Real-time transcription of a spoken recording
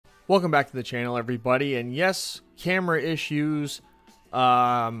Welcome back to the channel, everybody. And yes, camera issues. You're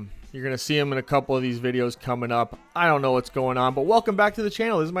going to see them in a couple of these videos coming up. I don't know what's going on, but welcome back to the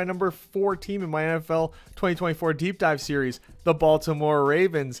channel. This is my number 4 team in my NFL 2024 Deep Dive series, the Baltimore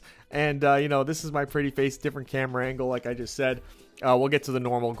Ravens. And, you know, this is my pretty face, different camera angle, like I just said. We'll get to the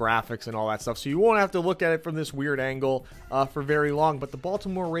normal graphics and all that stuff, so you won't have to look at it from this weird angle for very long. But the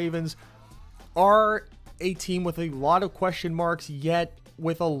Baltimore Ravens are a team with a lot of question marks, yet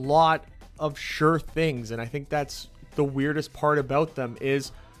with a lot of sure things. And I think that's the weirdest part about them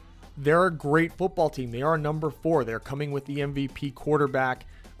is they're a great football team. They are number 4. They're coming with the MVP quarterback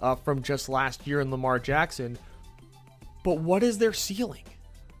from just last year in Lamar Jackson. But what is their ceiling?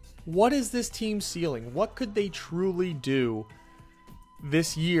 What is this team's ceiling? What could they truly do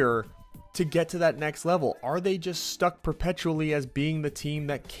this year to get to that next level? Are they just stuck perpetually as being the team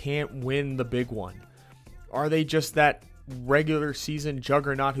that can't win the big one? Are they just that regular season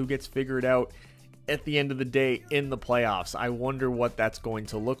juggernaut who gets figured out at the end of the day in the playoffs? I wonder what that's going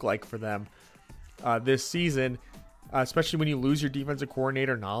to look like for them this season, especially when you lose your defensive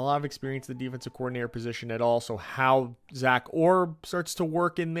coordinator. Not a lot of experience in the defensive coordinator position at all. So how Zach Orr starts to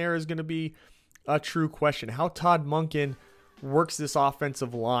work in there is going to be a true question. How Todd Monken works this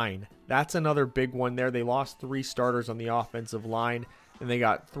offensive line, that's another big one there. They lost 3 starters on the offensive line, and they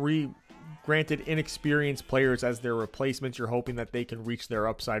got 3 granted inexperienced players as their replacements. You're hoping that they can reach their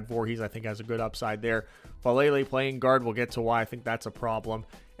upside. Voorhees, I think, has a good upside there. Falele playing guard, we'll get to why I think that's a problem.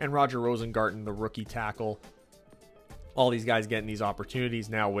 And Roger Rosengarten, the rookie tackle. All these guys getting these opportunities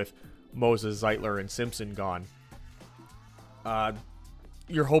now with Moses, Zeitler, and Simpson gone.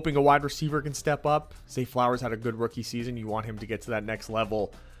 You're hoping a wide receiver can step up. Zay Flowers had a good rookie season. You want him to get to that next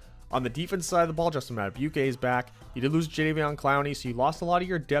level. On the defense side of the ball, Justin Madubuike is back. You did lose Jadeveon Clowney, so you lost a lot of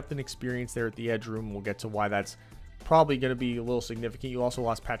your depth and experience there at the edge room. We'll get to why that's probably going to be a little significant. You also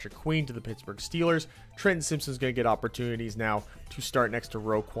lost Patrick Queen to the Pittsburgh Steelers. Trenton Simpson's going to get opportunities now to start next to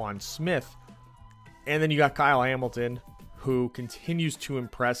Roquan Smith. And then you got Kyle Hamilton, who continues to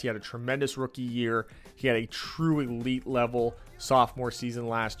impress. He had a tremendous rookie year. He had a true elite level sophomore season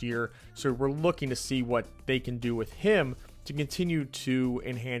last year. So we're looking to see what they can do with him to continue to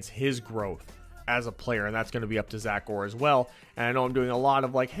enhance his growth as a player. And that's going to be up to Zach Orr as well. And I know I'm doing a lot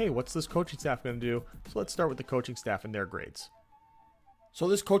of like, hey, what's this coaching staff going to do? So let's start with the coaching staff and their grades. So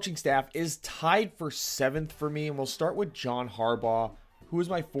this coaching staff is tied for 7th for me. And we'll start with John Harbaugh, who is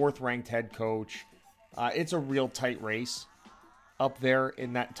my 4th ranked head coach. It's a real tight race up there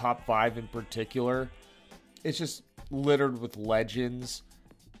in that top 5 in particular. It's just littered with legends,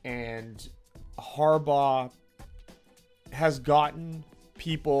 and Harbaugh has gotten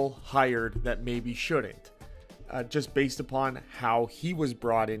people hired that maybe shouldn't, just based upon how he was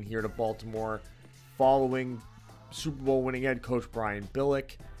brought in here to Baltimore following Super Bowl winning head coach Brian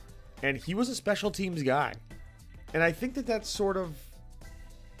Billick, and he was a special teams guy. And I think that that's sort of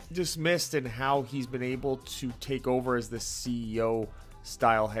dismissed in how he's been able to take over as the CEO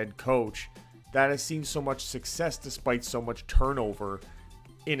style head coach that has seen so much success despite so much turnover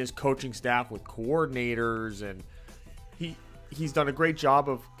in his coaching staff with coordinators. And he's done a great job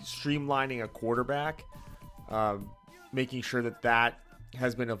of streamlining a quarterback, making sure that that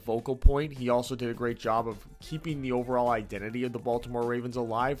has been a focal point. He also did a great job of keeping the overall identity of the Baltimore Ravens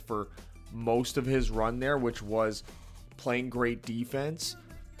alive for most of his run there, which was playing great defense.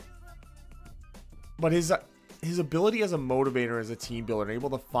 But his ability as a motivator, as a team builder, and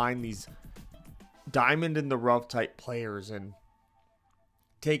able to find these diamond in the rough type players and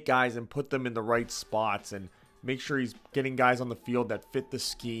take guys and put them in the right spots and make sure he's getting guys on the field that fit the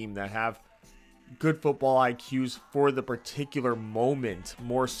scheme, that have good football IQs for the particular moment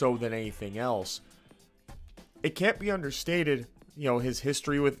more so than anything else. It can't be understated, you know, his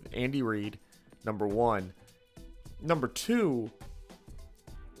history with Andy Reid, number 1. Number 2,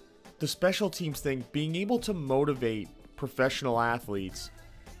 the special teams thing, being able to motivate professional athletes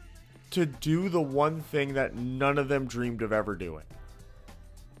to do the one thing that none of them dreamed of ever doing.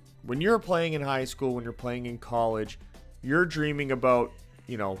 When you're playing in high school, when you're playing in college, you're dreaming about,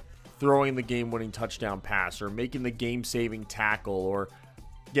 you know, throwing the game-winning touchdown pass or making the game-saving tackle or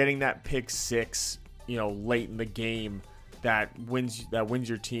getting that pick 6, you know, late in the game that wins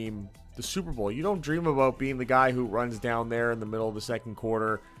your team the Super Bowl. You don't dream about being the guy who runs down there in the middle of the second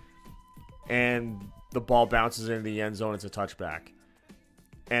quarter and the ball bounces into the end zone. It's a touchback.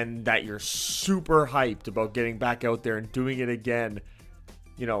 And that you're super hyped about getting back out there and doing it again,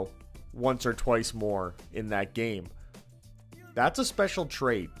 you know, once or twice more in that game. That's a special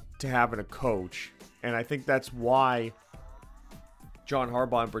trait to have in a coach. And I think that's why John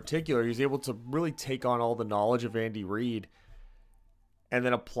Harbaugh in particular, he's able to really take on all the knowledge of Andy Reid and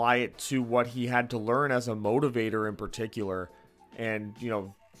then apply it to what he had to learn as a motivator in particular. And,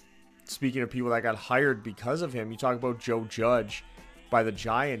 speaking of people that got hired because of him, you talk about Joe Judge by the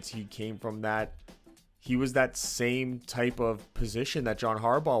Giants. He came from that. He was that same type of position that John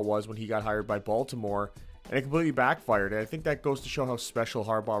Harbaugh was when he got hired by Baltimore, and it completely backfired. And I think that goes to show how special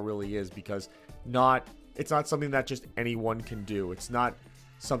Harbaugh really is, because it's not something that just anyone can do. It's not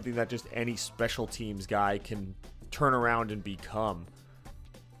something that just any special teams guy can turn around and become.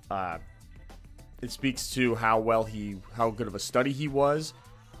 It speaks to how good of a study he was.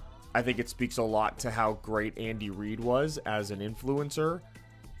 I think it speaks a lot to how great Andy Reid was as an influencer.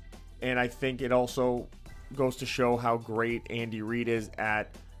 And I think it also goes to show how great Andy Reid is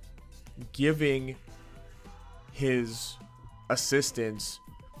at giving his assistants,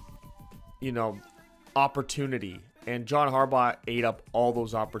 opportunity. And John Harbaugh ate up all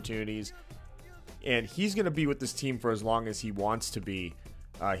those opportunities. And he's going to be with this team for as long as he wants to be.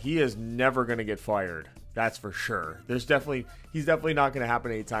 He is never going to get fired. That's for sure. He's definitely not going to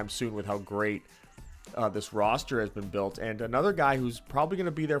happen anytime soon with how great this roster has been built. And another guy who's probably going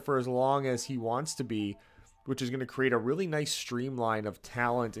to be there for as long as he wants to be, which is going to create a really nice streamline of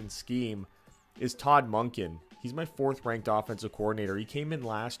talent and scheme, is Todd Monken. He's my 4th ranked offensive coordinator. He came in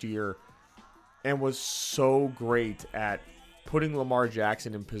last year and was so great at putting Lamar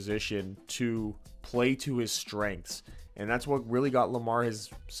Jackson in position to play to his strengths. And that's what really got Lamar his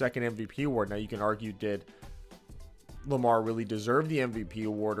 2nd MVP award. Now, you can argue, did Lamar really deserve the MVP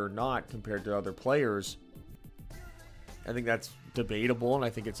award or not compared to other players? I think that's debatable, and I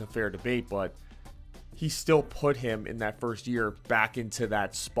think it's a fair debate, but he still put him in that first year back into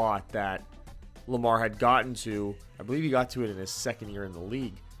that spot that Lamar had gotten to. I believe he got to it in his 2nd year in the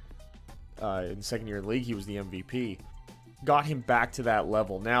league. In the 2nd year in the league, he was the MVP. Got him back to that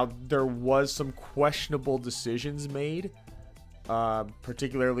level. Now, there was some questionable decisions made,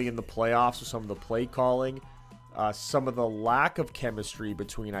 particularly in the playoffs with some of the play calling. Some of the lack of chemistry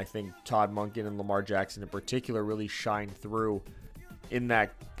between, I think, Todd Monken and Lamar Jackson in particular really shined through in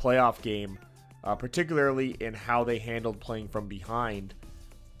that playoff game, particularly in how they handled playing from behind.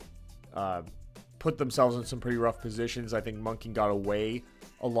 Put themselves in some pretty rough positions. I think Monken got away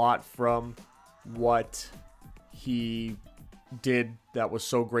a lot from what he did that was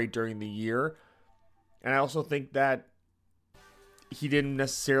so great during the year. And I also think that he didn't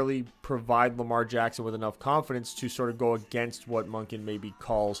necessarily provide Lamar Jackson with enough confidence to sort of go against what Monken maybe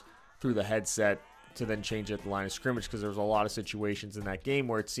calls through the headset to then change at the line of scrimmage, because there was a lot of situations in that game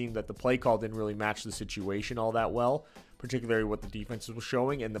where it seemed that the play call didn't really match the situation all that well, particularly what the defenses were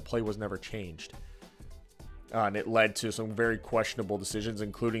showing, and the play was never changed. And it led to some very questionable decisions,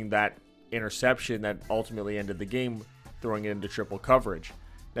 including that interception that ultimately ended the game, throwing it into triple coverage.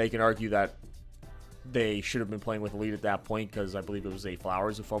 Now, you can argue that they should have been playing with a lead at that point, because I believe it was Zay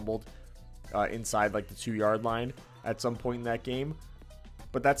Flowers who fumbled inside like the 2-yard line at some point in that game.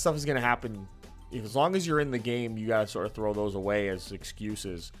 But that stuff is going to happen. As long as you're in the game, you got to sort of throw those away as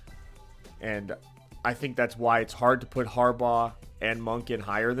excuses. And I think that's why it's hard to put Harbaugh and Monken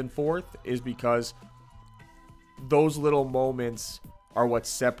higher than 4th, is because those little moments are what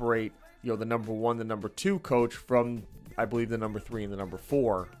separate, the number 1, the number 2 coach from, I believe, the number 3 and the number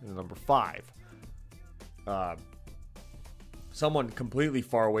 4 and the number 5. Someone completely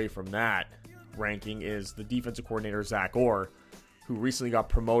far away from that ranking is the defensive coordinator, Zach Orr, who recently got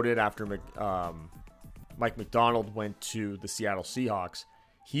promoted after Mike McDonald went to the Seattle Seahawks.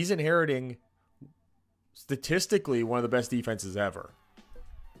 He's inheriting, statistically, one of the best defenses ever.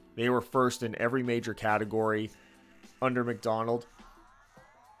 They were first in every major category under McDonald.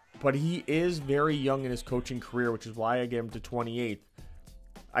 But he is very young in his coaching career, which is why I get him to 28th.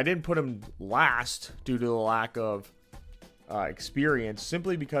 I didn't put him last due to the lack of experience,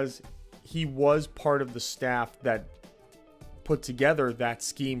 simply because he was part of the staff that put together that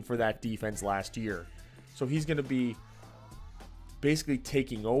scheme for that defense last year. So he's going to be basically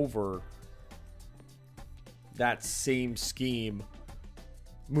taking over that same scheme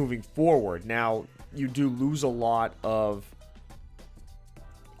moving forward. Now, you do lose a lot of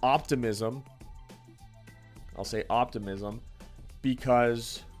optimism. I'll say optimism,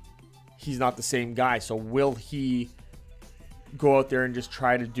 because he's not the same guy. So will he go out there and just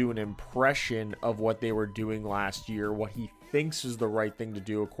try to do an impression of what they were doing last year, what he thinks is the right thing to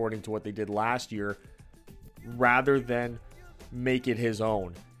do according to what they did last year, rather than make it his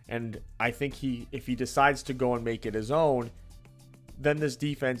own? And I think if he decides to go and make it his own, then this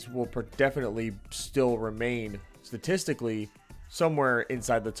defense will definitely still remain statistically somewhere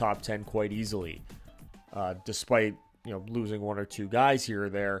inside the top 10 quite easily. Despite, losing 1 or 2 guys here or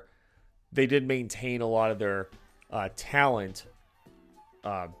there, they did maintain a lot of their talent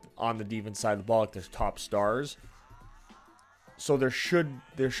on the defense side of the ball, like their top stars. So there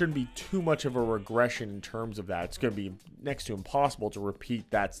shouldn't be too much of a regression in terms of that. It's going to be next to impossible to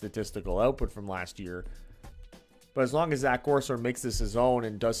repeat that statistical output from last year. But as long as Zach Orser makes this his own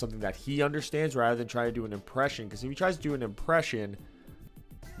and does something that he understands rather than try to do an impression, because if he tries to do an impression,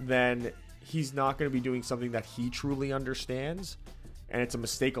 then he's not going to be doing something that he truly understands. And it's a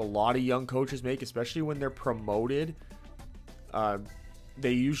mistake a lot of young coaches make, especially when they're promoted.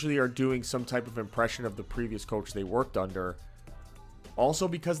 They usually are doing some type of impression of the previous coach they worked under. Also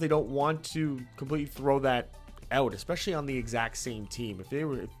because they don't want to completely throw that out, especially on the exact same team.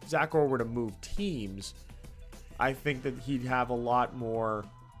 If Zach Orr were to move teams, I think that he'd have a lot more.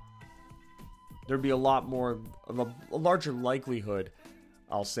 There'd be a lot more of a larger likelihood,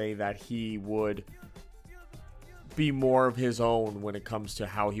 I'll say, that he would be more of his own when it comes to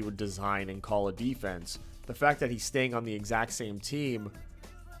how he would design and call a defense. The fact that he's staying on the exact same team,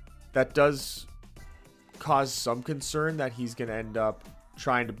 that does cause some concern that he's going to end up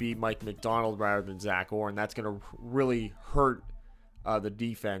trying to be Mike McDonald rather than Zach Orr, and that's going to really hurt the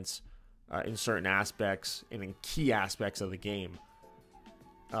defense in certain aspects and in key aspects of the game.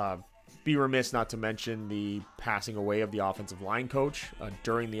 Be remiss not to mention the passing away of the offensive line coach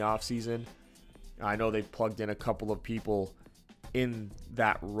during the offseason. I know they've plugged in a couple of people in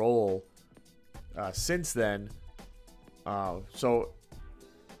that role since then. So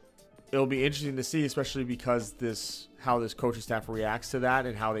it'll be interesting to see, especially because how this coaching staff reacts to that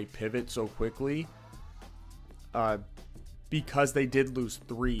and how they pivot so quickly. Because they did lose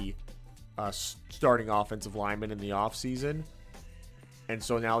 3 starting offensive linemen in the offseason. And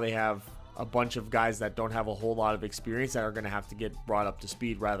so now they have a bunch of guys that don't have a whole lot of experience that are going to have to get brought up to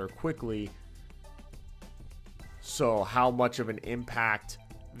speed rather quickly. So how much of an impact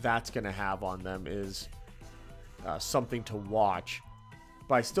that's going to have on them is something to watch.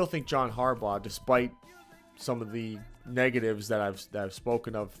 But I still think John Harbaugh, despite some of the negatives that I've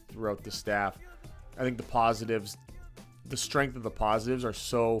spoken of throughout the staff, I think the positives, the strength of the positives are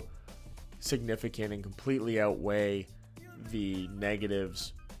so significant and completely outweigh the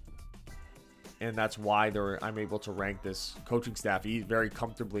negatives. And that's why I'm able to rank this coaching staff very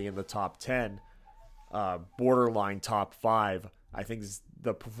comfortably in the top 10, borderline top 5. I think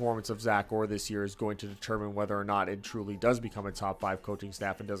the performance of Zach Orr this year is going to determine whether or not it truly does become a top 5 coaching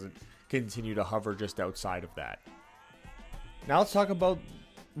staff and doesn't continue to hover just outside of that. Now let's talk about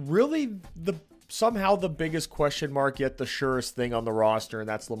really somehow the biggest question mark yet the surest thing on the roster, and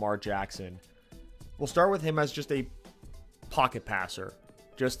that's Lamar Jackson. We'll start with him as just a pocket passer.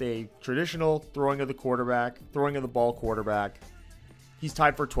 Just a traditional throwing of the ball quarterback. He's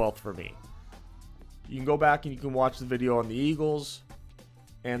tied for 12th for me. You can go back and you can watch the video on the Eagles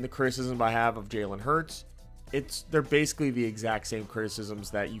and the criticism I have of Jalen Hurts. They're basically the exact same criticisms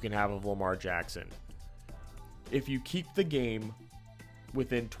that you can have of Lamar Jackson. If you keep the game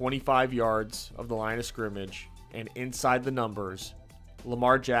within 25 yards of the line of scrimmage and inside the numbers,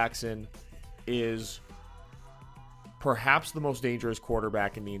 Lamar Jackson is perhaps the most dangerous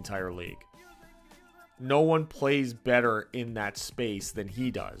quarterback in the entire league. No one plays better in that space than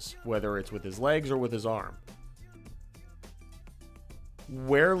he does, whether it's with his legs or with his arm.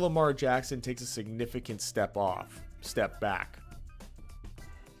 Where Lamar Jackson takes a significant step back,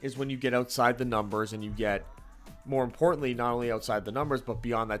 is when you get outside the numbers and you get, more importantly, not only outside the numbers, but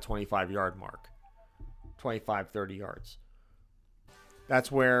beyond that 25-yard mark. 25, 30 yards.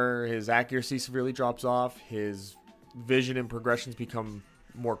 That's where his accuracy severely drops off, his vision and progressions become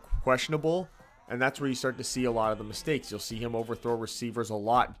more questionable, and that's where you start to see a lot of the mistakes. You'll see him overthrow receivers a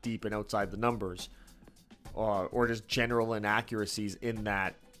lot deep and outside the numbers, or just general inaccuracies in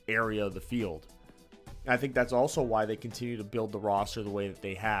that area of the field. And I think that's also why they continue to build the roster the way that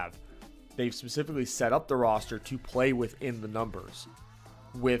they have. They've specifically set up the roster to play within the numbers,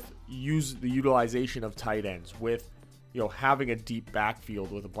 with the utilization of tight ends, with having a deep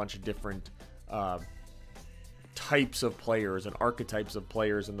backfield with a bunch of different types of players and archetypes of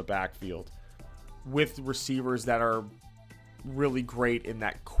players in the backfield, with receivers that are really great in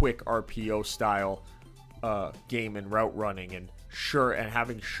that quick RPO style game and route running, and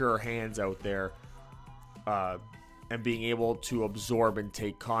having sure hands out there, and being able to absorb and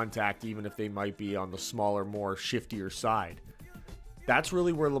take contact even if they might be on the smaller, more shiftier side. That's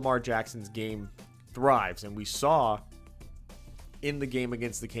really where Lamar Jackson's game thrives, and we saw in the game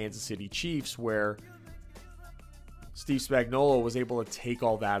against the Kansas City Chiefs where Steve Spagnuolo was able to take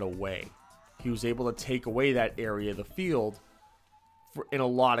all that away. He was able to take away that area of the field in a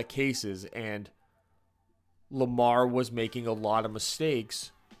lot of cases, and Lamar was making a lot of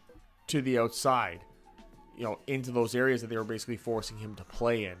mistakes to the outside. into those areas that they were basically forcing him to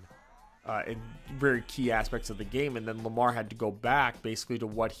play in very key aspects of the game. And then Lamar had to go back basically to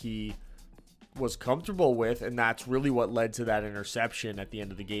what he was comfortable with, and that's really what led to that interception at the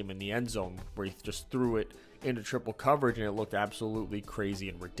end of the game in the end zone, where he just threw it into triple coverage, and it looked absolutely crazy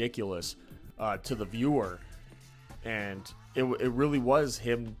and ridiculous to the viewer. And it really was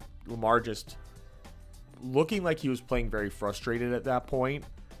Lamar just looking like he was playing very frustrated at that point.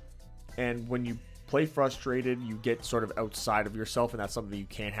 And when you play frustrated, you get sort of outside of yourself, and that's something you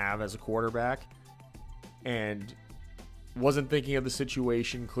can't have as a quarterback. And wasn't thinking of the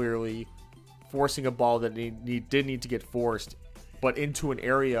situation clearly, forcing a ball that he did need to get forced, but into an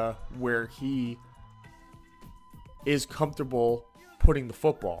area where he is comfortable putting the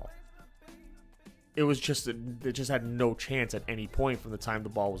football. It just had no chance at any point from the time the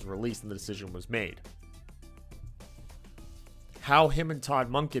ball was released and the decision was made. How him and Todd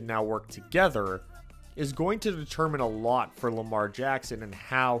Monken now work together is going to determine a lot for Lamar Jackson and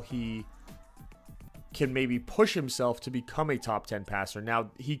how he can maybe push himself to become a top 10 passer.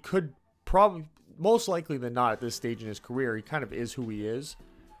 Now, he could probably, most likely than not at this stage in his career, he kind of is who he is.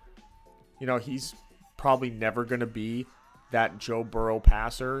 He's probably never going to be that Joe Burrow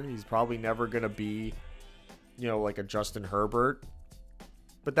passer. He's probably never going to be, like a Justin Herbert.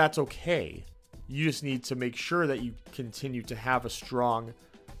 But that's okay. You just need to make sure that you continue to have a strong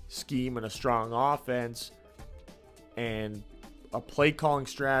scheme and a strong offense and a play calling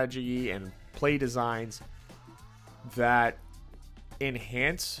strategy and play designs that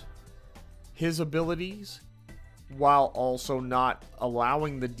enhance his abilities while also not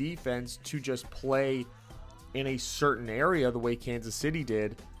allowing the defense to just play in a certain area the way Kansas City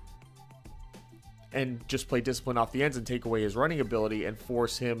did and just play discipline off the ends and take away his running ability and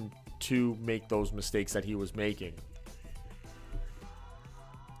force him to make those mistakes that he was making.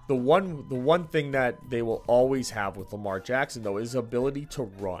 The one thing that they will always have with Lamar Jackson, though, is ability to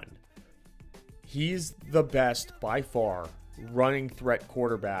run. He's the best, by far, running threat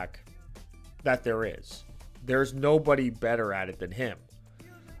quarterback that there is. There's nobody better at it than him.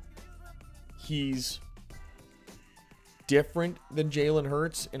 He's different than Jalen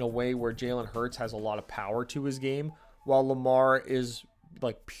Hurts in a way where Jalen Hurts has a lot of power to his game, while Lamar is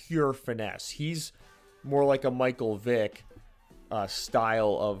like pure finesse. He's more like a Michael Vick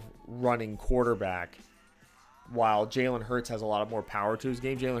style of running quarterback, while Jalen Hurts has a lot more power to his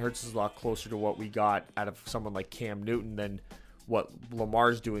game. Jalen Hurts is a lot closer to what we got out of someone like Cam Newton than what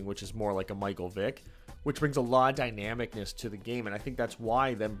Lamar's doing, which is more like a Michael Vick, which brings a lot of dynamicness to the game. And I think that's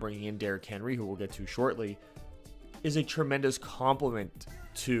why them bringing in Derrick Henry, who we'll get to shortly, is a tremendous compliment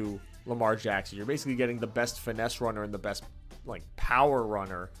to Lamar Jackson. You're basically getting the best finesse runner and the best power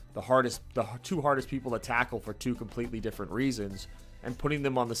runner, the two hardest people to tackle for two completely different reasons, and putting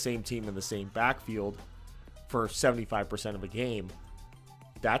them on the same team in the same backfield for 75% of a game.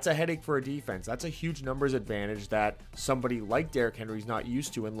 That's a headache for a defense. That's a huge numbers advantage that somebody like Derrick Henry's not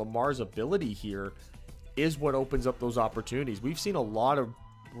used to, and Lamar's ability here is what opens up those opportunities. We've seen a lot of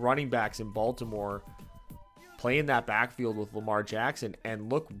running backs in Baltimore play in that backfield with Lamar Jackson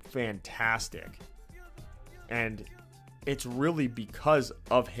and look fantastic. And it's really because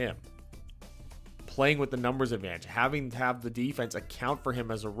of him playing with the numbers advantage, having to have the defense account for him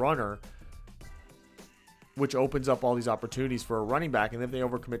as a runner, which opens up all these opportunities for a running back. And if they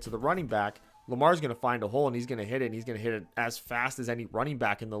overcommit to the running back, Lamar's going to find a hole and he's going to hit it, and he's going to hit it as fast as any running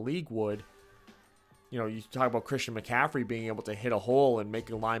back in the league would. You talk about Christian McCaffrey being able to hit a hole and make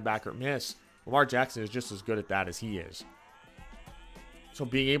a linebacker miss. Lamar Jackson is just as good at that as he is. So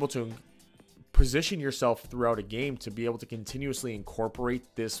being able to position yourself throughout a game to be able to continuously incorporate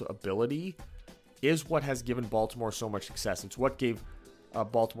this ability is what has given Baltimore so much success. It's what gave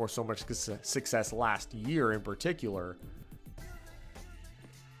Baltimore so much success last year in particular.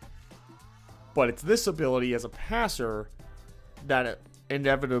 But it's this ability as a passer that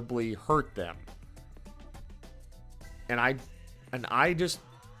inevitably hurt them. And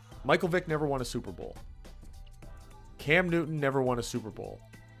Michael Vick never won a Super Bowl. Cam Newton never won a Super Bowl.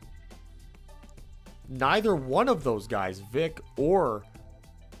 Neither one of those guys, Vick or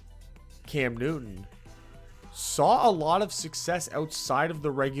Cam Newton, saw a lot of success outside of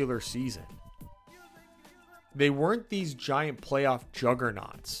the regular season. They weren't these giant playoff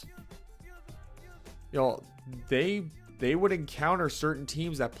juggernauts. They would encounter certain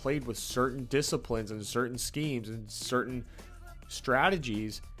teams that played with certain disciplines and certain schemes and certain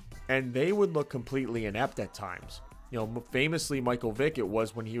strategies, and they would look completely inept at times. Famously, Michael Vick, it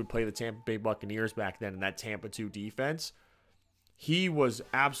was when he would play the Tampa Bay Buccaneers back then in that Tampa 2 defense. He was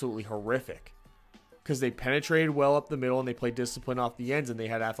absolutely horrific because they penetrated well up the middle and they played discipline off the ends, and they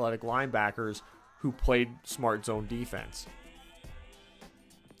had athletic linebackers who played smart zone defense.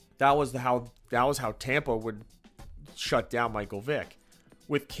 That was how Tampa would shut down Michael Vick.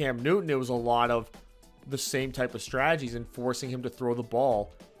 With Cam Newton, it was a lot of the same type of strategies and forcing him to throw the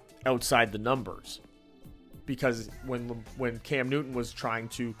ball outside the numbers. Because when Cam Newton was trying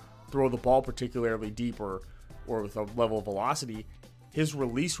to throw the ball particularly deep or with a level of velocity, his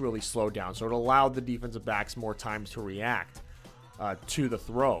release really slowed down. So it allowed the defensive backs more time to react to the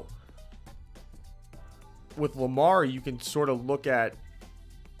throw. With Lamar, you can sort of look at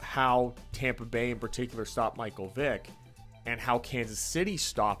how Tampa Bay in particular stopped Michael Vick and how Kansas City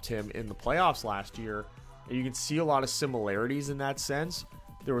stopped him in the playoffs last year. And you can see a lot of similarities in that sense.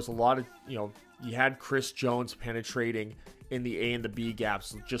 There was a lot of, you had Chris Jones penetrating in the A and the B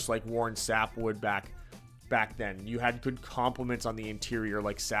gaps, just like Warren Sapp would back then. You had good complements on the interior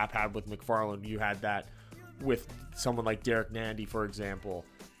like Sapp had with McFarland. You had that with someone like Derek Nandy, for example.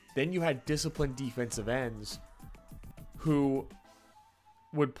 Then you had disciplined defensive ends who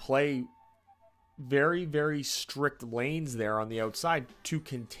would play very, very strict lanes there on the outside to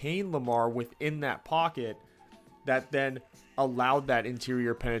contain Lamar within that pocket that then allowed that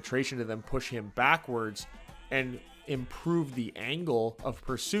interior penetration to then push him backwards and improve the angle of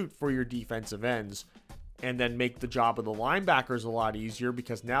pursuit for your defensive ends, and then make the job of the linebackers a lot easier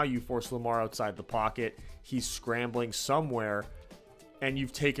because now you force Lamar outside the pocket. He's scrambling somewhere, and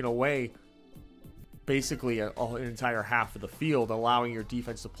you've taken away basically an entire half of the field, allowing your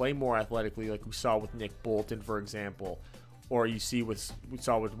defense to play more athletically, like we saw with Nick Bolton, for example, or we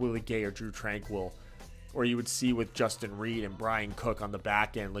saw with Willie Gay or Drew Tranquill, or you would see with Justin Reed and Brian Cook on the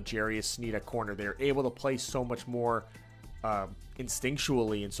back end, L'Jarius Sneed at corner. They're able to play so much more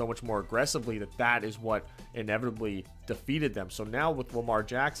instinctually and so much more aggressively that is what inevitably defeated them. So now with Lamar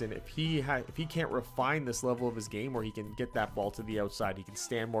Jackson, if he can't refine this level of his game where he can get that ball to the outside, he can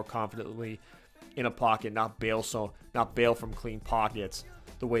stand more confidently in a pocket, not bail from clean pockets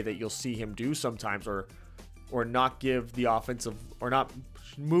the way that you'll see him do sometimes, or not give the offensive, or not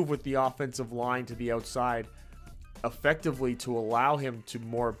move with the offensive line to the outside effectively to allow him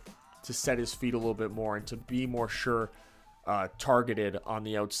to set his feet a little bit more and to be more targeted on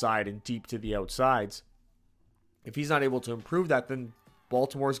the outside and deep to the outsides. If he's not able to improve that, then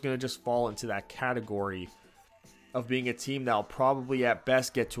Baltimore's going to just fall into that category of being a team that'll probably at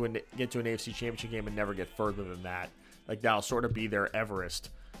best get to an AFC Championship game and never get further than that. Like, that'll sort of be their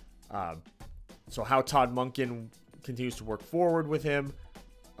Everest. So how Todd Monken continues to work forward with him,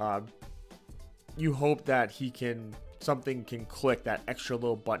 you hope that something can click, that extra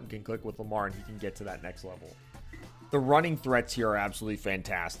little button can click with Lamar and he can get to that next level. The running threats here are absolutely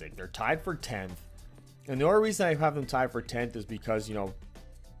fantastic. They're tied for 10th. And the only reason I have them tied for 10th is because,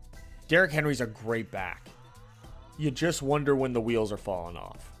 Derrick Henry's a great back. You just wonder when the wheels are falling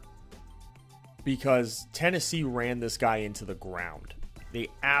off. Because Tennessee ran this guy into the ground. They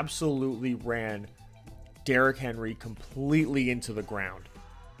absolutely ran Derrick Henry completely into the ground.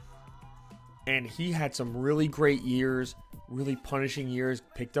 And he had some really great years, really punishing years,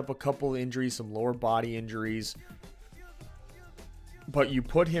 picked up a couple injuries, some lower body injuries. But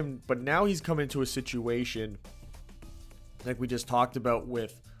now he's come into a situation like we just talked about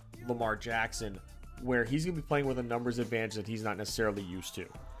with Lamar Jackson, where he's going to be playing with a numbers advantage that he's not necessarily used to.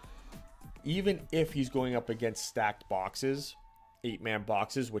 Even if he's going up against stacked boxes, 8-man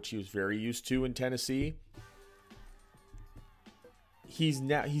boxes, which he was very used to in Tennessee, he's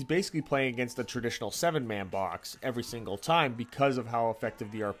basically playing against a traditional 7-man box every single time because of how effective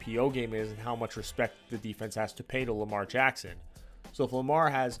the RPO game is and how much respect the defense has to pay to Lamar Jackson. So if Lamar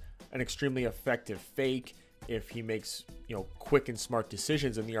has an extremely effective fake, if he makes quick and smart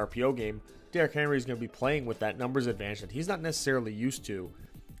decisions in the RPO game, Derrick Henry is going to be playing with that numbers advantage that he's not necessarily used to,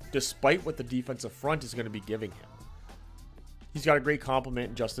 despite what the defensive front is going to be giving him. He's got a great complement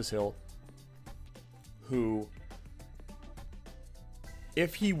in Justice Hill, who,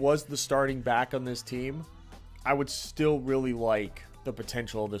 if he was the starting back on this team, I would still really like the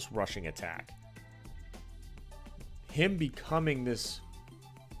potential of this rushing attack. Him becoming this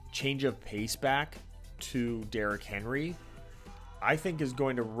change of pace back to Derrick Henry, I think is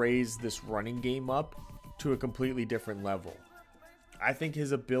going to raise this running game up to a completely different level. I think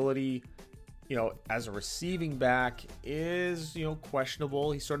his ability, as a receiving back is,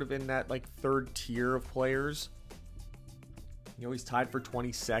 questionable. He's sort of in that third tier of players. He's tied for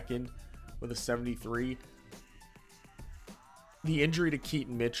 22nd with a 73. The injury to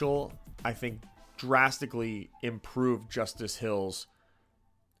Keaton Mitchell, I think, drastically improved Justice Hill's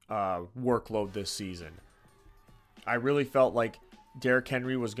workload this season. I really felt like Derrick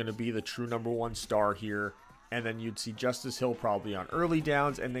Henry was going to be the true number one star here, and then you'd see Justice Hill probably on early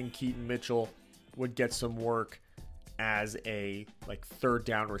downs, and then Keaton Mitchell would get some work as a like third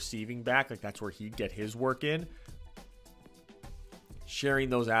down receiving back. Like that's where he'd get his work in. Sharing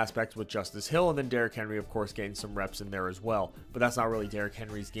those aspects with Justice Hill, and then Derrick Henry, of course, getting some reps in there as well. But that's not really Derrick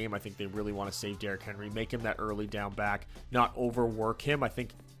Henry's game. I think they really want to save Derrick Henry, make him that early down back, not overwork him. I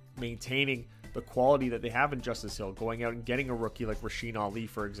think maintaining the quality that they have in Justice Hill, going out and getting a rookie like Rasheen Ali,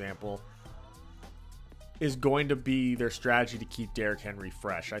 for example, is going to be their strategy to keep Derrick Henry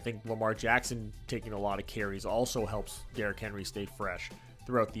fresh. I think Lamar Jackson taking a lot of carries also helps Derrick Henry stay fresh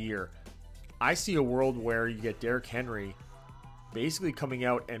throughout the year. I see a world where you get Derrick Henry basically coming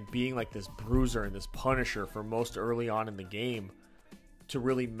out and being like this bruiser and this punisher for most early on in the game to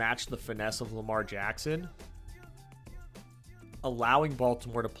really match the finesse of Lamar Jackson, allowing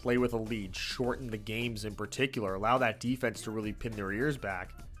Baltimore to play with a lead, shorten the games in particular, allow that defense to really pin their ears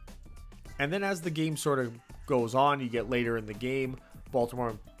back. And then as the game sort of goes on, you get later in the game,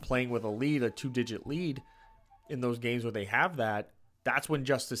 Baltimore playing with a lead, a 2-digit lead in those games where they have that. That's when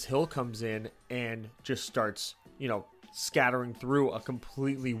Justice Hill comes in and just starts, scattering through a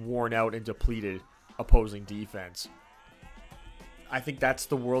completely worn out and depleted opposing defense. I think that's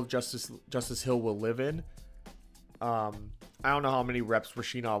the world Justice Hill will live in. I don't know how many reps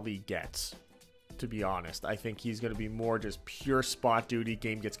Rasheen Ali gets, to be honest. I think he's going to be more just pure spot duty.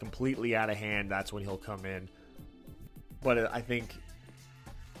 Game gets completely out of hand. That's when he'll come in. But I think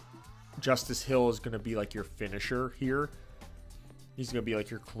Justice Hill is going to be like your finisher here. He's going to be like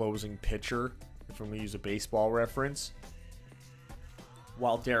your closing pitcher, if I'm going to use a baseball reference.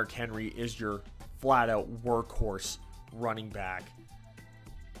 While Derrick Henry is your flat-out workhorse running back.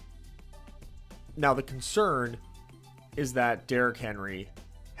 Now, the concern is that Derrick Henry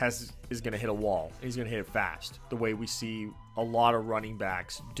is going to hit a wall. He's going to hit it fast, the way we see a lot of running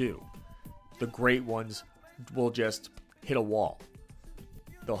backs do. The great ones will just hit a wall.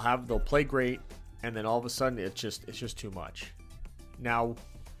 They'll play great, and then all of a sudden it's just too much. Now,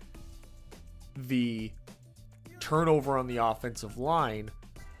 the turnover on the offensive line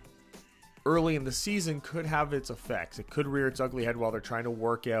early in the season could have its effects. It could rear its ugly head while they're trying to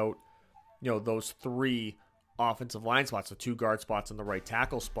work out, those 3 offensive line spots, the 2 guard spots and the right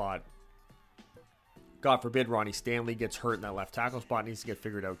tackle spot. God forbid Ronnie Stanley gets hurt in that left tackle spot, needs to get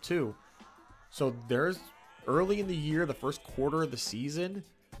figured out too. So there's early in the year, the first quarter of the season,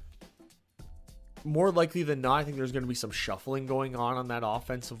 more likely than not, I think there's going to be some shuffling going on that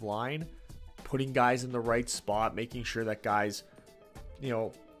offensive line, putting guys in the right spot, making sure that guys,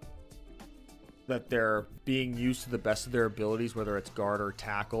 that they're being used to the best of their abilities, whether it's guard or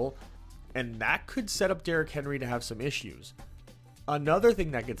tackle. And that could set up Derrick Henry to have some issues. Another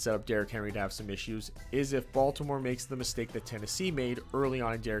thing that could set up Derrick Henry to have some issues is if Baltimore makes the mistake that Tennessee made early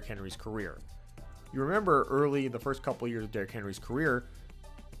on in Derrick Henry's career. You remember early in the first couple of years of Derrick Henry's career,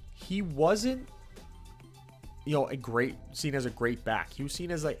 he wasn't, seen as a great back. He was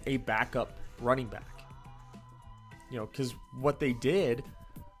seen as like a backup running back. Because what they did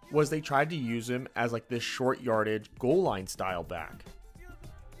was they tried to use him as like this short yardage goal line style back.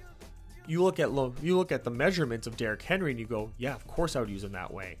 You look at the measurements of Derrick Henry and you go, yeah, of course I would use him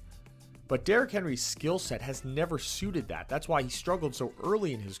that way. But Derrick Henry's skill set has never suited that. That's why he struggled so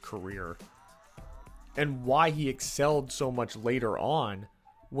early in his career and why he excelled so much later on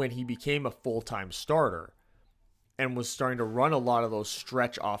when he became a full-time starter and was starting to run a lot of those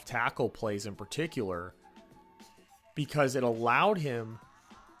stretch off tackle plays in particular, because it allowed him.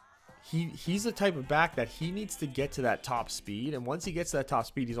 He's the type of back that he needs to get to that top speed, and once he gets to that top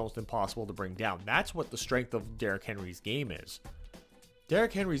speed, he's almost impossible to bring down. That's what the strength of Derrick Henry's game is.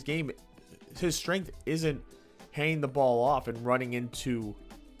 Derrick Henry's game, his strength isn't handing the ball off and running into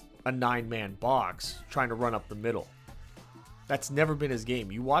a 9-man box trying to run up the middle. That's never been his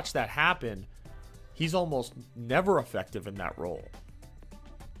game. You watch that happen, he's almost never effective in that role.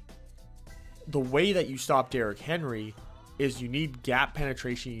 The way that you stop Derrick Henry is you need gap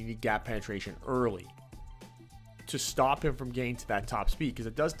penetration. You need gap penetration early to stop him from getting to that top speed, because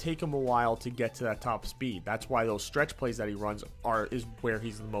it does take him a while to get to that top speed. That's why those stretch plays that he runs is where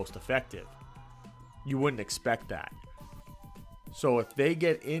he's the most effective. You wouldn't expect that. So if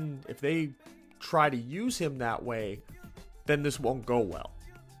they try to use him that way, then this won't go well.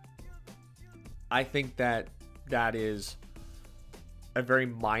 I think that is a very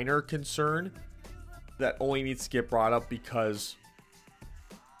minor concern that only needs to get brought up because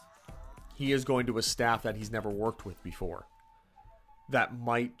he is going to a staff that he's never worked with before that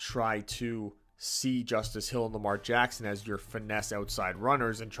might try to see Justice Hill and Lamar Jackson as your finesse outside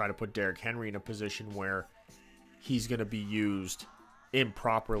runners and try to put Derrick Henry in a position where he's going to be used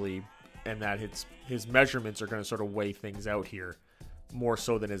improperly, and that his measurements are going to sort of weigh things out here. more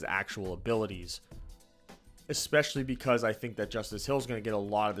so than his actual abilities. Especially because I think that Justice Hill is going to get a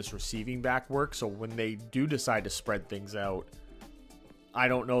lot of this receiving back work. So when they do decide to spread things out, I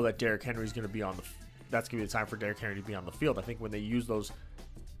don't know that Derrick Henry's going to be on the... That's going to be the time for Derrick Henry to be on the field. I think when they use those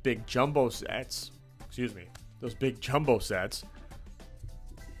big jumbo sets... those big jumbo sets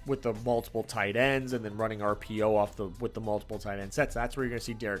with the multiple tight ends and then running RPO with the multiple tight end sets, that's where you're going to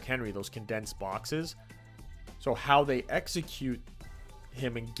see Derrick Henry, those condensed boxes. So how they execute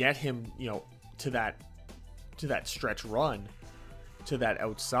him and get him, to that stretch run, to that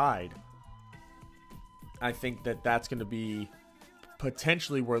outside, I think that that's going to be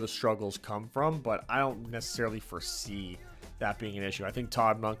potentially where the struggles come from, but I don't necessarily foresee that being an issue. I think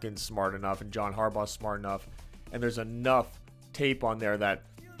Todd Monken's smart enough and John Harbaugh's smart enough, and there's enough tape on there that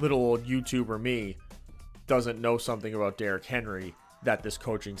little old YouTuber me doesn't know something about Derrick Henry that this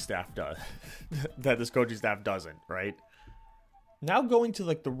coaching staff does. That this coaching staff doesn't, right? Now going to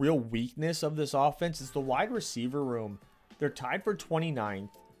the real weakness of this offense is the wide receiver room. They're tied for 29th.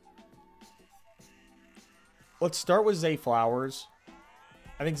 Let's start with Zay Flowers.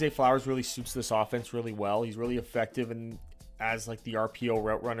 I think Zay Flowers really suits this offense really well. He's really effective as the RPO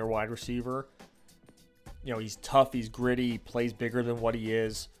route runner wide receiver. He's tough, he's gritty, he plays bigger than what he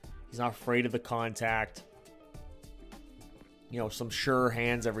is. He's not afraid of the contact. Some sure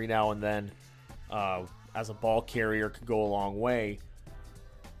hands every now and then as a ball carrier could go a long way.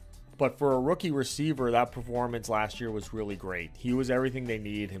 But for a rookie receiver, that performance last year was really great. He was everything they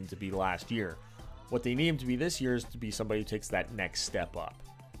needed him to be last year. What they need him to be this year is to be somebody who takes that next step up.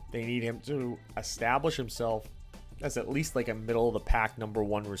 They need him to establish himself as at least a middle of the pack number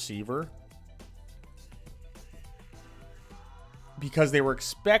one receiver, because they were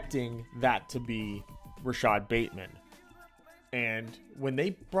expecting that to be Rashad Bateman. And when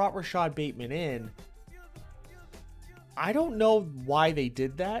they brought Rashad Bateman in, I don't know why they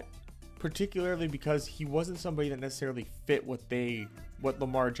did that, particularly because he wasn't somebody that necessarily fit what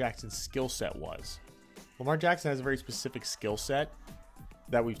Lamar Jackson's skill set was. Lamar Jackson has a very specific skill set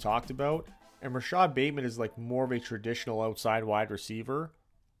that we've talked about, and Rashad Bateman is more of a traditional outside wide receiver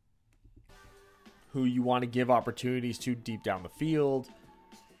who you want to give opportunities to deep down the field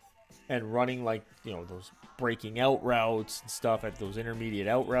and running those breaking out routes and stuff at those intermediate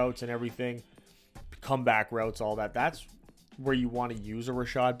out routes and everything, comeback routes, all that. That's where you want to use a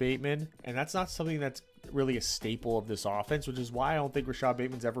Rashad Bateman, and that's not something that's really a staple of this offense, which is why I don't think Rashad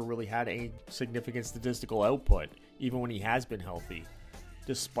Bateman's ever really had any significant statistical output, even when he has been healthy,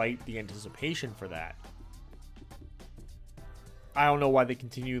 despite the anticipation for that. I don't know why they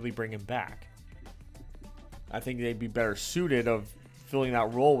continually bring him back. I think they'd be better suited of filling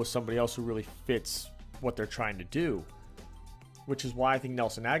that role with somebody else who really fits what they're trying to do, which is why I think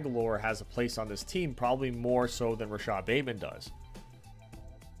Nelson Agholor has a place on this team, probably more so than Rashad Bateman does.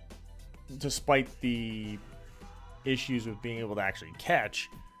 Despite the issues with being able to actually catch,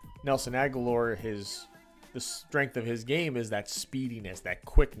 Nelson Agholor, the strength of his game is that speediness, that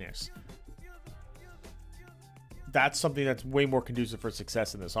quickness. That's something that's way more conducive for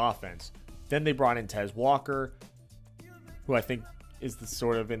success in this offense. Then they brought in Tez Walker, who I think is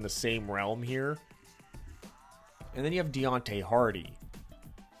sort of in the same realm here. And then you have Deontay Hardy,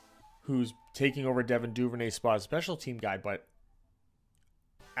 who's taking over Devin Duvernay's spot as special team guy, but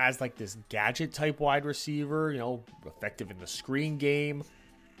as this gadget type wide receiver, effective in the screen game.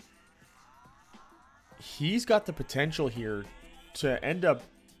 He's got the potential here to end up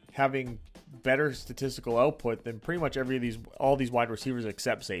having better statistical output than pretty much all these wide receivers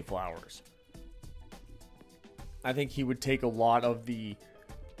except Zay Flowers. I think he would take a lot of the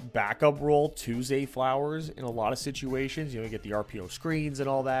backup role to Zay Flowers in a lot of situations. You get the RPO screens and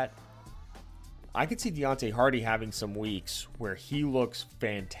all that. I could see Deontay Hardy having some weeks where he looks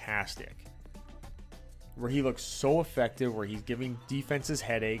fantastic, where he looks so effective, where he's giving defenses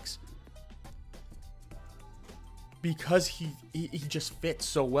headaches, because he just fits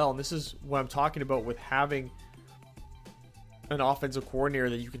so well. And this is what I'm talking about with having an offensive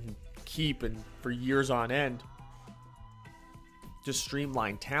coordinator that you can keep and for years on end just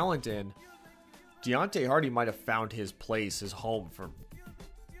streamline talent in. Deontay Hardy might have found his place, his home, for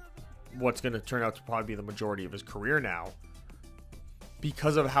what's going to turn out to probably be the majority of his career now,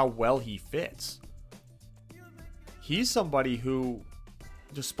 because of how well he fits. He's somebody who,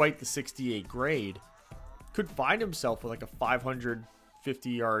 despite the 68 grade, could find himself with a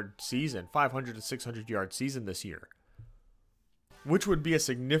 550-yard season, 500 to 600-yard season this year, which would be a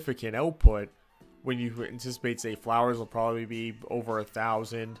significant output when you anticipate, say, Flowers will probably be over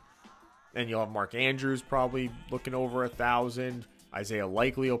 1,000, and you'll have Mark Andrews probably looking over 1,000. Isaiah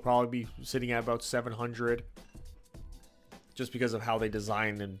Likely will probably be sitting at about 700. just because of how they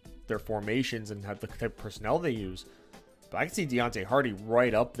design and their formations and have the type of personnel they use. But I can see Deontay Hardy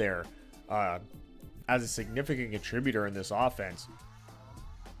right up there as a significant contributor in this offense.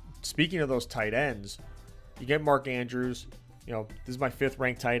 Speaking of those tight ends, you get Mark Andrews. You know, this is my 5th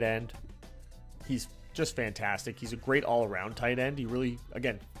ranked tight end. He's just fantastic. He's a great all-around tight end. He really,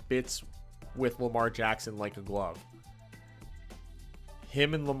 again, fits with Lamar Jackson like a glove.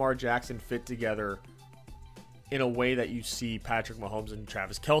 Him and Lamar Jackson fit together in a way that you see Patrick Mahomes and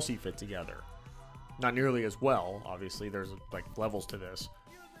Travis Kelce fit together. Not nearly as well, obviously. There's like levels to this.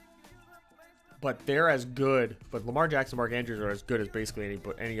 But they're as good, but Lamar Jackson and Mark Andrews are as good as basically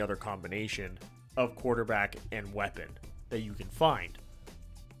any other combination of quarterback and weapon that you can find.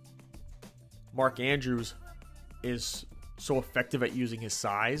 Mark Andrews is so effective at using his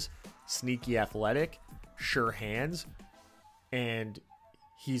size, sneaky athletic, sure hands, and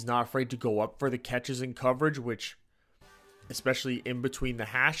he's not afraid to go up for the catches in coverage, which, especially in between the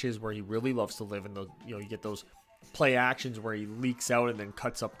hashes where he really loves to live in the, you know, you get those play actions where he leaks out and then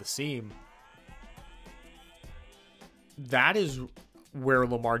cuts up the seam. That is where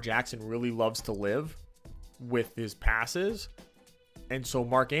Lamar Jackson really loves to live with his passes. And so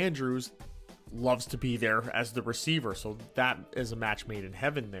Mark Andrews loves to be there as the receiver. So that is a match made in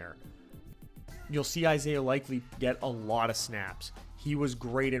heaven there. You'll see Isaiah Likely get a lot of snaps. He was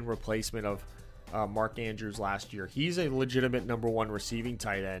great in replacement of Mark Andrews last year. He's a legitimate number 1 receiving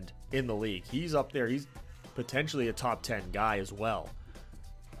tight end in the league. He's up there. He's potentially a top 10 guy as well.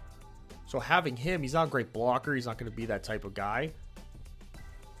 So having him, he's not a great blocker. He's not going to be that type of guy,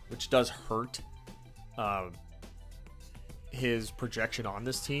 which does hurt his projection on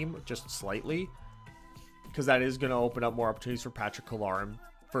this team just slightly, because that is going to open up more opportunities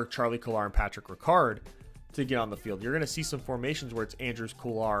for Charlie Kolar and Patrick Ricard to get on the field. You're going to see some formations where it's Andrews,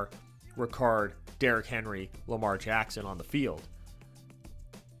 Kolar, Ricard, Derrick Henry, Lamar Jackson on the field.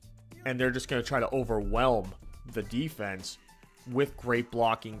 And they're just going to try to overwhelm the defense with great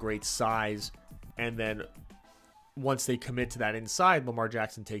blocking, great size, and then once they commit to that inside, Lamar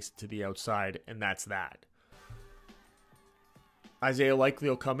Jackson takes it to the outside, and that's that. Isaiah Likely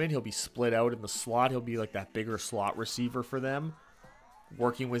will come in. He'll be split out in the slot. He'll be like that bigger slot receiver for them,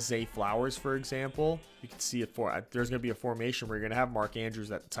 working with Zay Flowers, for example. You can see it there's going to be a formation where you're going to have Mark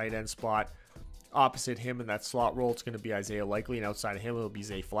Andrews at the tight end spot. Opposite him in that slot role, it's going to be Isaiah Likely, and outside of him, it'll be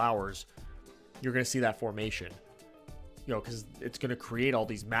Zay Flowers. You're going to see that formation, you know, because it's going to create all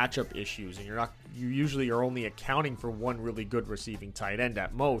these matchup issues, and you usually are only accounting for one really good receiving tight end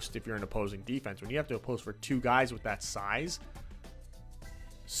at most if you're an opposing defense. When you have to oppose for 2 guys with that size,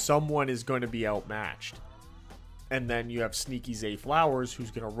 someone is going to be outmatched. And then you have sneaky Zay Flowers,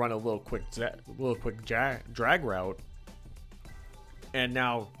 who's going to run a little quick drag route. And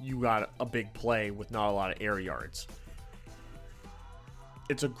now you got a big play with not a lot of air yards.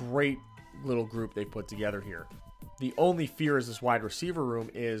 It's a great little group they put together here. The only fear is this wide receiver room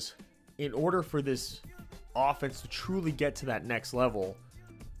is, in order for this offense to truly get to that next level,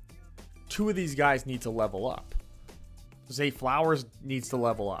 2 of these guys need to level up. Zay Flowers needs to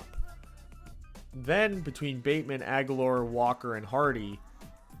level up. Then between Bateman, Aguilar, Walker, and Hardy,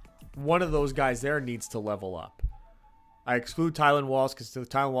 one of those guys there needs to level up. I exclude Tylan Wallace because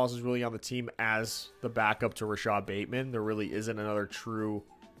Tylan Wallace is really on the team as the backup to Rashad Bateman. There really isn't another true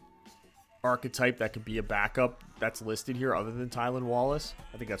archetype that could be a backup that's listed here other than Tylan Wallace.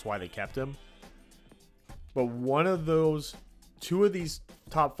 I think that's why they kept him. But 2 of these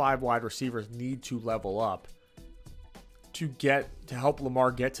top 5 wide receivers need to level up to help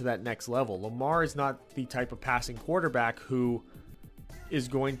Lamar get to that next level. Lamar is not the type of passing quarterback who is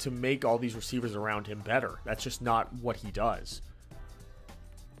going to make all these receivers around him better. That's just not what he does.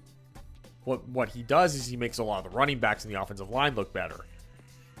 What he does is he makes a lot of the running backs in the offensive line look better.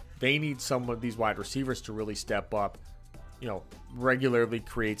 They need some of these wide receivers to really step up, you know, regularly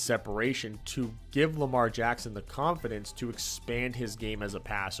create separation to give Lamar Jackson the confidence to expand his game as a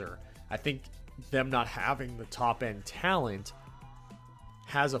passer. I think them not having the top end talent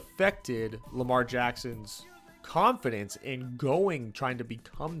has affected Lamar Jackson's confidence in trying to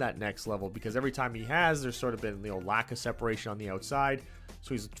become that next level, because every time he has, there's sort of been, you know, lack of separation on the outside.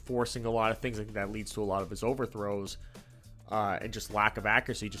 So he's forcing a lot of things. I think that leads to a lot of his overthrows and just lack of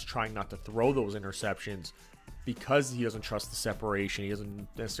accuracy, just trying not to throw those interceptions because he doesn't trust the separation. He doesn't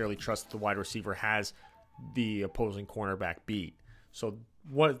necessarily trust the wide receiver has the opposing cornerback beat. So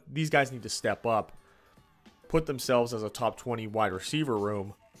these guys need to step up, put themselves as a top 20 wide receiver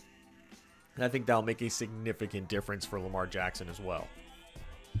room, and I think that'll make a significant difference for Lamar Jackson as well.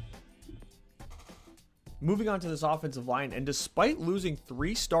 Moving on to this offensive line, and despite losing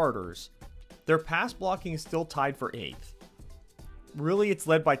 3 starters, their pass blocking is still tied for 8th. really it's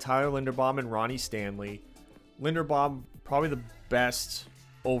led by Tyler Linderbaum and Ronnie Stanley. Linderbaum, probably the best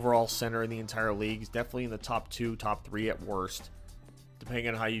overall center in the entire league. He's definitely in the top 2, top 3 at worst, depending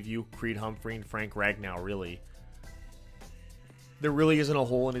on how you view Creed Humphrey and Frank Ragnow, really. There really isn't a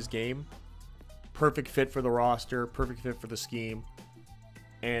hole in his game. Perfect fit for the roster, perfect fit for the scheme,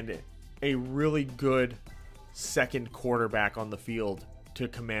 and a really good second quarterback on the field to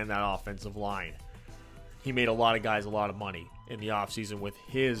command that offensive line. He made a lot of guys a lot of money in the offseason with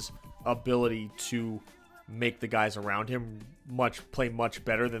his ability to make the guys around him play much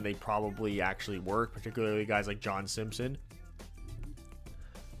better than they probably actually were, particularly guys like John Simpson,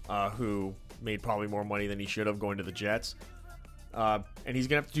 who made probably more money than he should have going to the Jets. And he's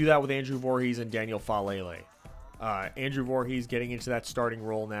going to have to do that with Andrew Voorhees and Daniel Falele. Andrew Voorhees getting into that starting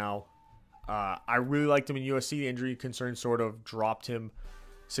role now. I really liked him in USC. The injury concern sort of dropped him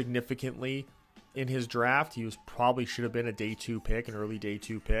significantly in his draft. He probably should have been a day 2 pick, an early day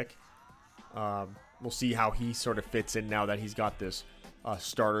 2 pick. We'll see how he sort of fits in now that he's got this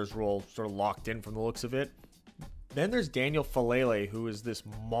starter's role sort of locked in from the looks of it. Then there's Daniel Falele, who is this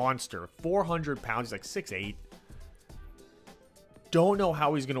monster, 400 pounds, he's like 6'8". Don't know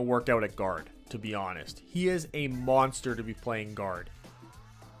how he's going to work out at guard, to be honest. He is a monster to be playing guard.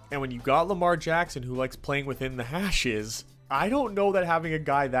 And when you got Lamar Jackson, who likes playing within the hashes, I don't know that having a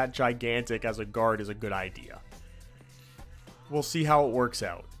guy that gigantic as a guard is a good idea. We'll see how it works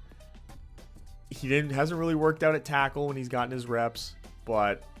out. Hasn't really worked out at tackle when he's gotten his reps,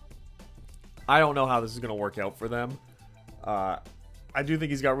 but I don't know how this is going to work out for them. I do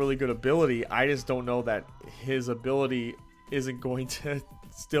think he's got really good ability. I just don't know that his ability isn't going to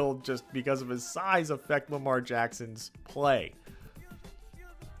still, just because of his size, affect Lamar Jackson's play.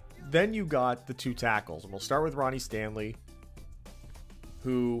 Then you got the 2 tackles, and we'll start with Ronnie Stanley,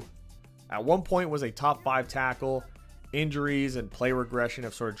 who at one point was a top 5 tackle. Injuries and play regression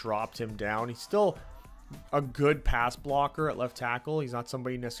have sort of dropped him down. He's still a good pass blocker at left tackle. He's not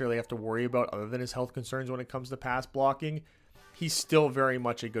somebody you necessarily have to worry about other than his health concerns when it comes to pass blocking. He's still very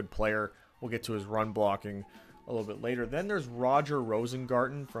much a good player. We'll get to his run blocking a little bit later. Then there's Roger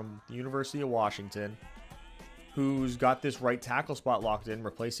Rosengarten from the University of Washington, who's got this right tackle spot locked in,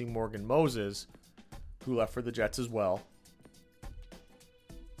 replacing Morgan Moses, who left for the Jets as well.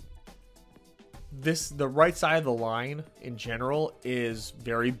 The right side of the line in general is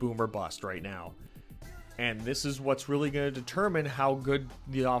very boom or bust right now. And this is what's really going to determine how good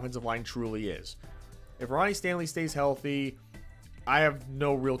the offensive line truly is. If Ronnie Stanley stays healthy, I have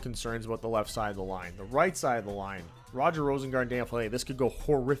no real concerns about the left side of the line. The right side of the line, Roger Rosengarten, Daniel Falele, this could go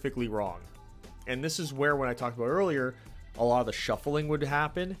horrifically wrong. And this is where, when I talked about earlier, a lot of the shuffling would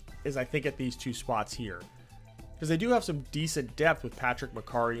happen, is I think at these 2 spots here. Because they do have some decent depth with Patrick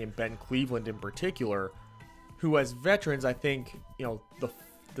McCarry and Ben Cleveland in particular, who as veterans, I think,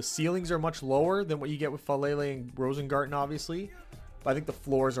 the ceilings are much lower than what you get with Falele and Rosengarten, obviously. But I think the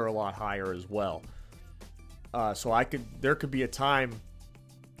floors are a lot higher as well. So there could be a time,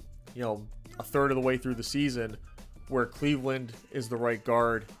 a third of the way through the season, where Cleveland is the right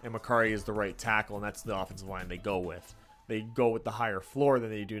guard and McCarry is the right tackle, and that's the offensive line they go with. They go with the higher floor than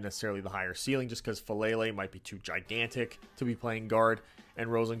they do necessarily the higher ceiling, just because Falele might be too gigantic to be playing guard, and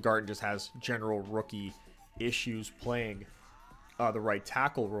Rosengarten just has general rookie issues playing the right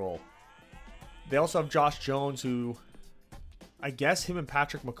tackle role. They also have Josh Jones, who I guess him and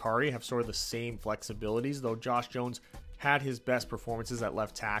Patrick McCarry have sort of the same flexibilities, though Josh Jones had his best performances at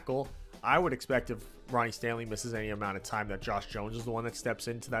left tackle. I would expect if Ronnie Stanley misses any amount of time that Josh Jones is the one that steps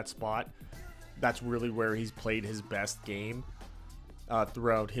into that spot. That's really where he's played his best game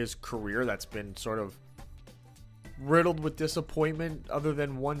throughout his career. That's been sort of riddled with disappointment other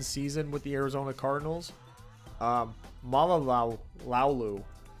than one season with the Arizona Cardinals. Mala Laulu,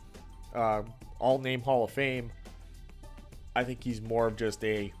 all-name Hall of Fame. I think he's more of just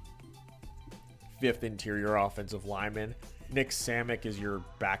a 5th interior offensive lineman. Nick Samick is your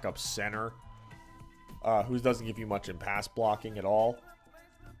backup center, who doesn't give you much in pass blocking at all.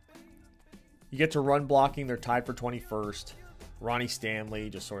 You get to run blocking, they're tied for 21st. Ronnie Stanley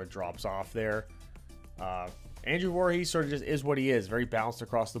just sort of drops off there. Andrew Voorhees sort of just is what he is, very balanced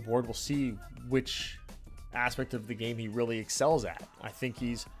across the board. We'll see which aspect of the game he really excels at. I think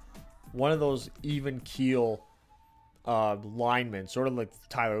he's one of those even keel linemen, sort of like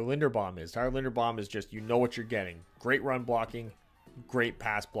Tyler Linderbaum is. Tyler Linderbaum is just, you know what you're getting. Great run blocking, great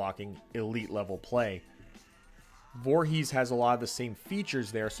pass blocking, elite level play. Voorhees has a lot of the same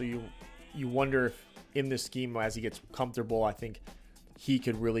features there, so you wonder if in this scheme, as he gets comfortable, I think he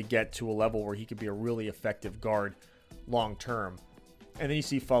could really get to a level where he could be a really effective guard long term. And then you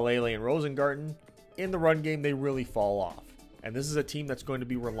see Falele and Rosengarten. In the run game, they really fall off. And this is a team that's going to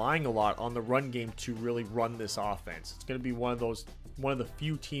be relying a lot on the run game to really run this offense. It's going to be one of the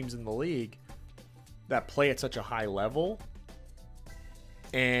few teams in the league that play at such a high level.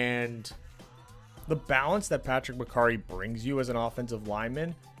 And the balance that Patrick Mekari brings you as an offensive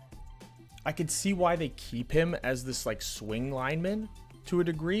lineman, I could see why they keep him as this like swing lineman to a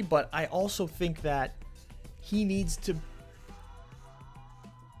degree, but I also think that he needs to,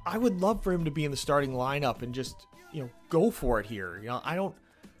 I would love for him to be in the starting lineup and just, go for it here. I don't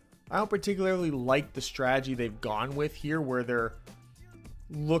particularly like the strategy they've gone with here, where they're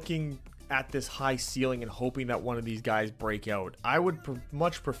looking at this high ceiling and hoping that one of these guys break out. I would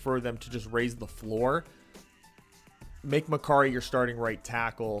much prefer them to just raise the floor, make Mekari your starting right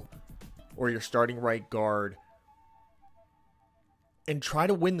tackle or your starting right guard, and try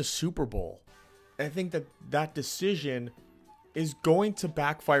to win the Super Bowl. And I think that decision is going to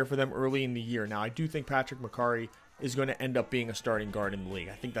backfire for them early in the year. Now, I do think Patrick Mekari is going to end up being a starting guard in the league.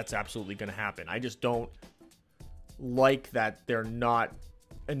 I think that's absolutely going to happen. I just don't like that they're not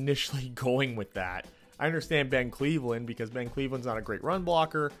initially going with that. I understand Ben Cleveland, because Ben Cleveland's not a great run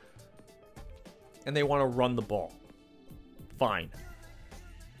blocker and they want to run the ball. Fine.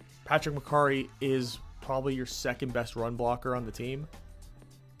 Patrick Mekari is probably your second best run blocker on the team.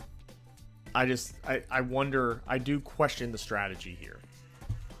 I wonder, I do question the strategy here.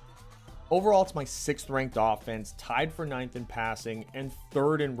 Overall, it's my 6th ranked offense, tied for 9th in passing and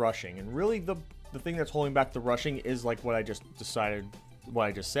 3rd in rushing. And really the thing that's holding back the rushing is like what I just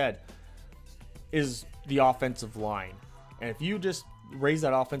said, is the offensive line. And if you just raise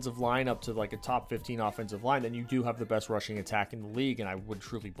that offensive line up to like a top 15 offensive line, then you do have the best rushing attack in the league, and I would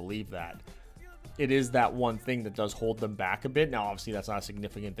truly believe that. It is that one thing that does hold them back a bit. Now, obviously, that's not a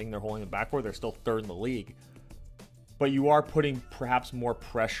significant thing they're holding them back for. They're still 3rd in the league. But you are putting perhaps more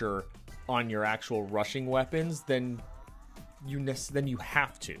pressure on your actual rushing weapons than you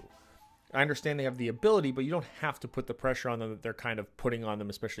have to. I understand they have the ability, but you don't have to put the pressure on them that they're kind of putting on them,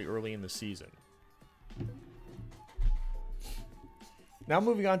 especially early in the season. Now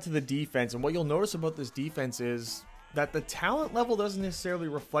moving on to the defense, and what you'll notice about this defense is that the talent level doesn't necessarily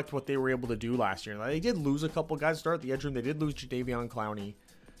reflect what they were able to do last year. Now, they did lose a couple guys to start at the edge room. They did lose Jadeveon Clowney,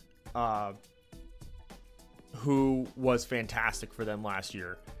 who was fantastic for them last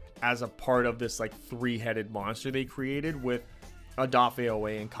year as a part of this like 3-headed monster they created with Odafe Owe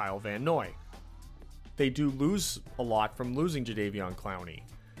and Kyle Van Noy. They do lose a lot from losing Jadeveon Clowney.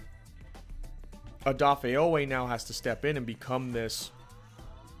 Odafe Owe now has to step in and become this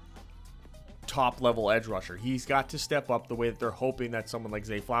top level edge rusher. He's got to step up the way that they're hoping that someone like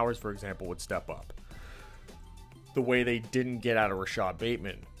Zay Flowers, for example, would step up. The way they didn't get out of Rashad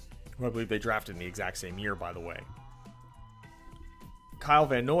Bateman, who I believe they drafted in the exact same year, by the way. Kyle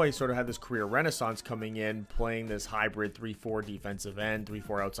Van Noy sort of had this career renaissance coming in, playing this hybrid 3-4 defensive end,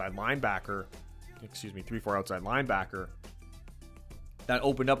 3-4 outside linebacker. 3-4 outside linebacker. That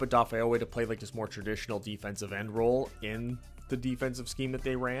opened up Odafe Owe to play like this more traditional defensive end role in the defensive scheme that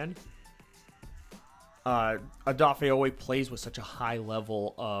they ran. Odafe Owe plays with such a high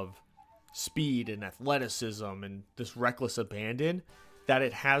level of speed and athleticism and this reckless abandon that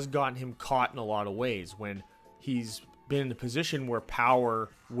it has gotten him caught in a lot of ways. When he's been in a position where power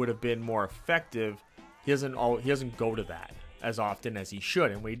would have been more effective, he doesn't go to that as often as he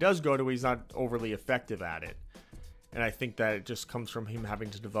should. And when he does go to it, he's not overly effective at it. And I think that it just comes from him having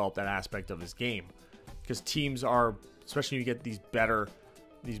to develop that aspect of his game. Because teams are, especially when you get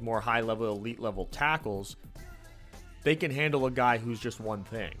these more high-level, elite-level tackles, they can handle a guy who's just one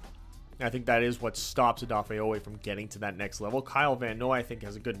thing. And I think that is what stops Odafe Owe from getting to that next level. Kyle Van Noy, I think,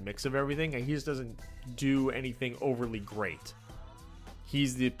 has a good mix of everything, and he just doesn't do anything overly great.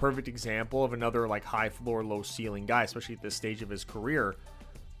 He's the perfect example of another like high-floor, low-ceiling guy, especially at this stage of his career.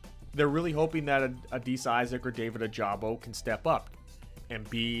 They're really hoping that Adisa Isaac or David Ajabo can step up and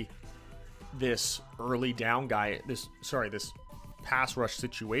be this early down guy, this pass rush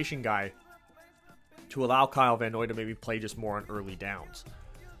situation guy, to allow Kyle Van Noy to maybe play just more on early downs.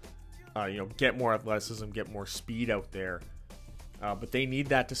 Get more athleticism, get more speed out there. But they need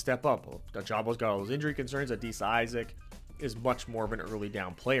that to step up. Ajabo's got all those injury concerns. Adisa Isaac is much more of an early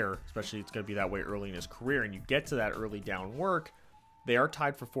down player, especially it's going to be that way early in his career. And you get to that early down work, they are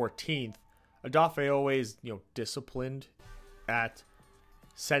tied for 14th. Odafe Owe is, disciplined at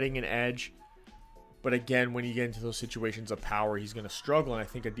setting an edge. But again, when you get into those situations of power, he's going to struggle. And I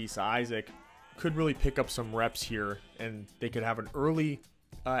think Adisa Isaac could really pick up some reps here, and they could have an early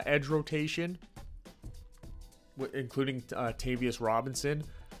edge rotation, including Tavius Robinson,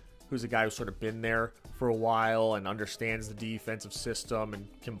 who's a guy who's sort of been there for a while and understands the defensive system and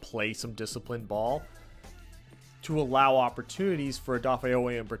can play some disciplined ball. to allow opportunities for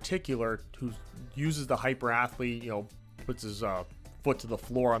Adafeowe in particular, who uses the hyper athlete, puts his foot to the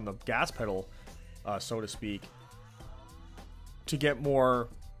floor on the gas pedal, so to speak, to get more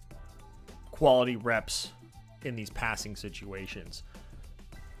quality reps in these passing situations.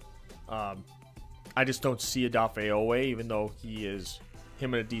 I just don't see Adafeowe, even though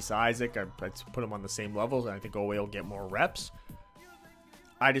him and Adisa Isaac, I'd put him on the same levels, and I think Owe will get more reps.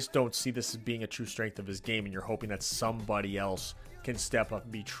 I just don't see this as being a true strength of his game, and you're hoping that somebody else can step up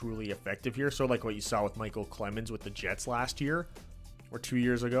and be truly effective here. So like what you saw with Michael Clemens with the Jets last year, or 2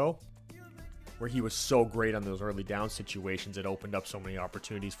 years ago, where he was so great on those early down situations, it opened up so many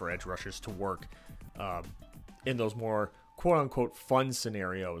opportunities for edge rushers to work in those more quote-unquote fun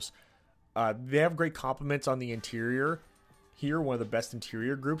scenarios. They have great compliments on the interior here, one of the best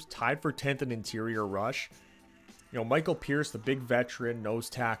interior groups, tied for 10th in interior rush. Michael Pierce, the big veteran, nose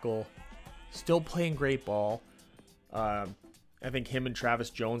tackle, still playing great ball. I think him and Travis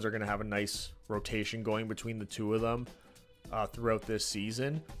Jones are going to have a nice rotation going between the two of them throughout this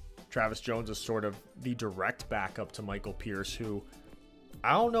season. Travis Jones is sort of the direct backup to Michael Pierce, who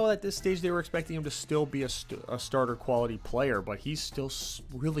I don't know at this stage they were expecting him to still be a starter quality player, but he's still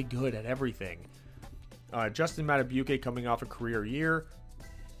really good at everything. Justin Matabuke coming off a career year.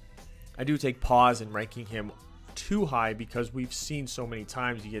 I do take pause in ranking him too high because we've seen so many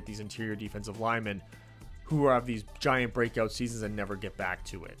times you get these interior defensive linemen who have these giant breakout seasons and never get back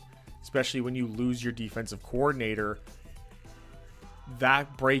to it. Especially when you lose your defensive coordinator,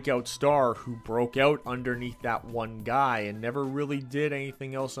 that breakout star who broke out underneath that one guy and never really did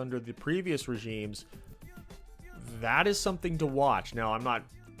anything else under the previous regimes. That is something to watch. Now, I'm not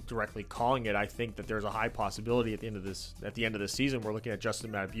directly calling it. I think that there's a high possibility at the end of this season, we're looking at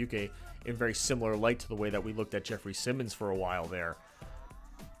Justin Matabuke in very similar light to the way that we looked at Jeffrey Simmons for a while there.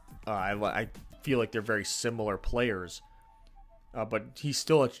 I feel like they're very similar players, but he's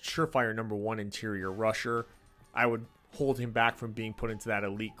still a surefire number one interior rusher. I would hold him back from being put into that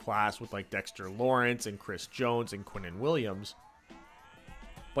elite class with like Dexter Lawrence and Chris Jones and Quinnen Williams.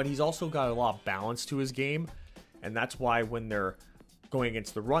 But he's also got a lot of balance to his game, and that's why when they're going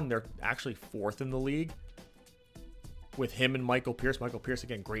against the run, they're actually fourth in the league. With him and Michael Pierce. Michael Pierce,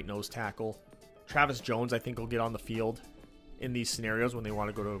 again, great nose tackle. Travis Jones, I think, will get on the field in these scenarios when they want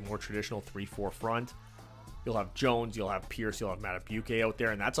to go to a more traditional 3-4 front. You'll have Jones, you'll have Pierce, you'll have Matabuke out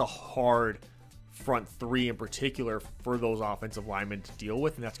there, and that's a hard front three in particular for those offensive linemen to deal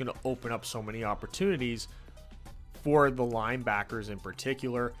with, and that's going to open up so many opportunities for the linebackers in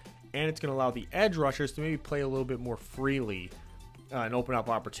particular, and it's going to allow the edge rushers to maybe play a little bit more freely and open up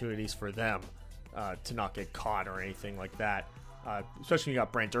opportunities for them to not get caught or anything like that. Especially when you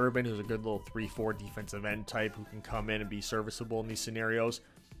got Brent Urban, who's a good little 3-4 defensive end type who can come in and be serviceable in these scenarios.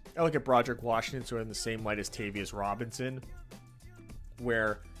 I look at Broderick Washington sort of in the same light as Tavius Robinson,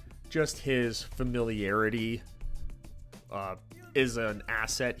 where just his familiarity is an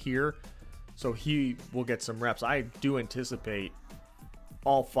asset here. So he will get some reps. I do anticipate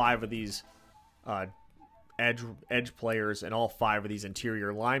all five of these edge players and all five of these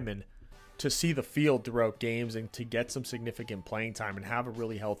interior linemen to see the field throughout games and to get some significant playing time and have a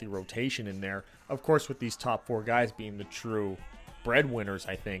really healthy rotation in there. Of course, with these top four guys being the true breadwinners,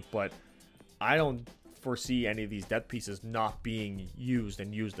 I think, but I don't foresee any of these depth pieces not being used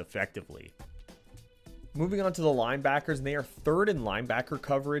and used effectively. Moving on to the linebackers, and they are third in linebacker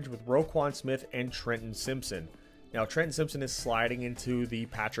coverage with Roquan Smith and Trenton Simpson. Now, Trenton Simpson is sliding into the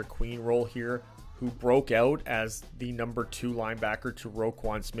Patrick Queen role here, who broke out as the number 2 linebacker to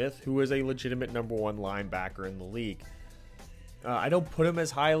Roquan Smith, who is a legitimate number 1 linebacker in the league. I don't put him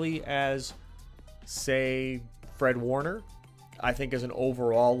as highly as, say, Fred Warner. I think as an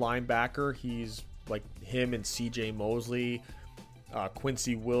overall linebacker, he's like him and CJ Mosley,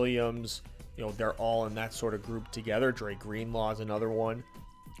 Quincy Williams, they're all in that sort of group together. Dre Greenlaw is another one.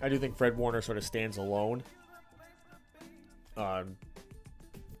 I do think Fred Warner sort of stands alone.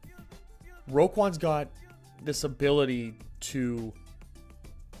 Roquan's got this ability to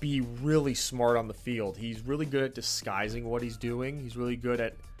be really smart on the field. He's really good at disguising what he's doing. He's really good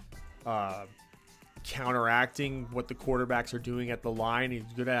at counteracting what the quarterbacks are doing at the line. He's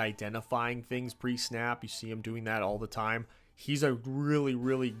good at identifying things pre-snap. You see him doing that all the time. He's a really,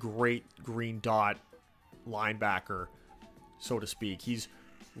 really great green dot linebacker, so to speak.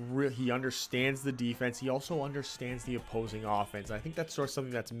 He understands the defense. He also understands the opposing offense. I think that's sort of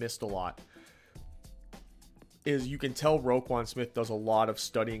something that's missed a lot. Is you can tell Roquan Smith does a lot of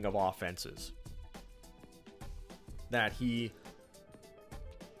studying of offenses. That he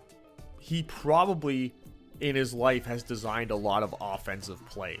probably in his life has designed a lot of offensive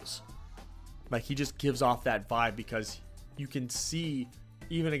plays. Like, he just gives off that vibe because you can see,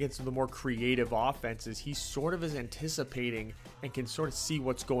 even against the more creative offenses, he sort of is anticipating and can sort of see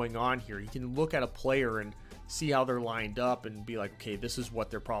what's going on here. He can look at a player and see how they're lined up and be like, okay, this is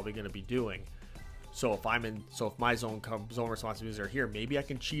what they're probably going to be doing. So if my zone responsibilities are here, maybe I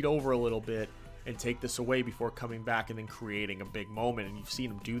can cheat over a little bit and take this away before coming back and then creating a big moment. And you've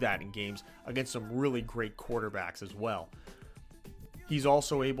seen him do that in games against some really great quarterbacks as well. He's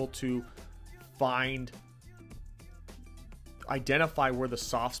also able to identify where the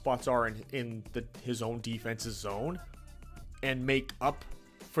soft spots are in his own defense's zone and make up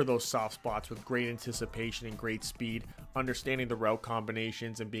for those soft spots with great anticipation and great speed, understanding the route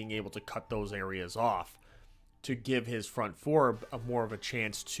combinations and being able to cut those areas off to give his front four more of a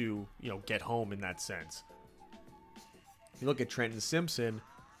chance to, get home in that sense. You look at Trenton Simpson,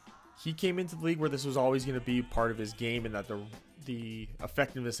 he came into the league where this was always going to be part of his game, and that the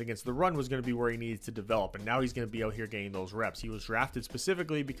effectiveness against the run was going to be where he needs to develop, and now he's going to be out here getting those reps. He was drafted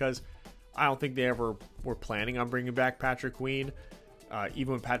specifically because I don't think they ever were planning on bringing back Patrick Queen.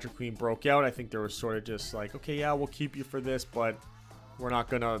 Even when Patrick Queen broke out, I think there was sort of just like, okay, yeah, we'll keep you for this, but we're not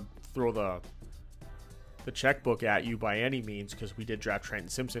going to throw the checkbook at you by any means, because we did draft Trenton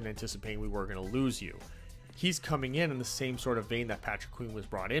Simpson anticipating we were going to lose you. He's coming in the same sort of vein that Patrick Queen was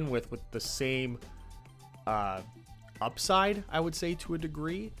brought in with the same upside, I would say, to a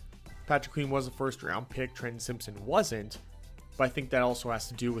degree. Patrick Queen was a first-round pick. Trenton Simpson wasn't. But I think that also has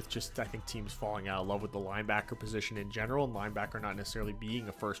to do with just, I think, teams falling out of love with the linebacker position in general, and linebacker not necessarily being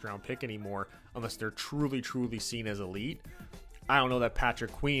a first-round pick anymore unless they're truly, truly seen as elite. I don't know that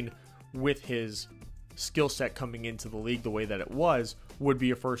Patrick Queen, with his skill set coming into the league the way that it was, would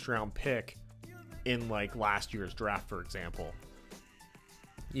be a first-round pick in, like, last year's draft, for example.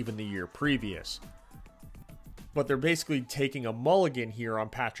 Even the year previous. But they're basically taking a mulligan here on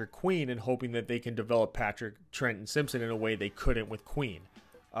Patrick Queen and hoping that they can develop Trenton Simpson in a way they couldn't with Queen.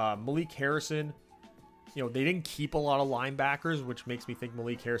 Malik Harrison, they didn't keep a lot of linebackers, which makes me think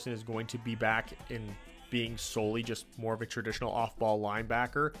Malik Harrison is going to be back in being solely just more of a traditional off-ball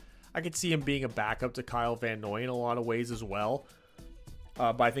linebacker. I could see him being a backup to Kyle Van Noy in a lot of ways as well.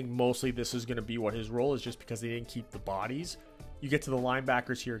 But I think mostly this is going to be what his role is, just because they didn't keep the bodies. You get to the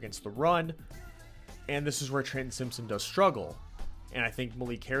linebackers here against the run, and this is where Trenton Simpson does struggle. And I think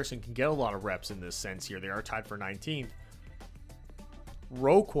Malik Harrison can get a lot of reps in this sense here. They are tied for 19th.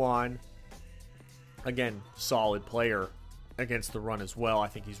 Roquan, again, solid player against the run as well. I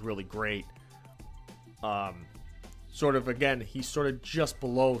think he's really great. He's sort of just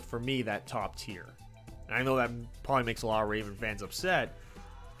below, for me, that top tier. And I know that probably makes a lot of Raven fans upset,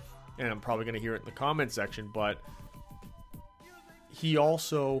 and I'm probably going to hear it in the comment section, but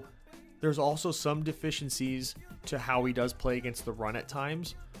there's also some deficiencies to how he does play against the run at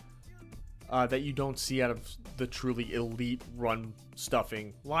times that you don't see out of the truly elite run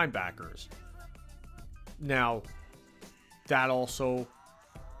stuffing linebackers. Now, that also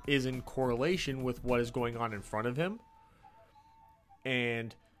is in correlation with what is going on in front of him,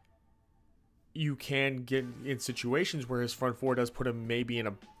 and you can get in situations where his front four does put him maybe in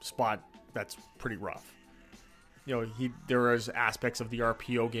a spot that's pretty rough. There is aspects of the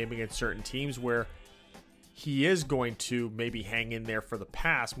RPO game against certain teams where he is going to maybe hang in there for the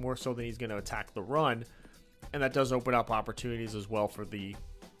pass more so than he's going to attack the run, and that does open up opportunities as well for the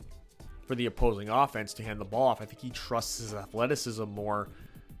opposing offense to hand the ball off. I think he trusts his athleticism more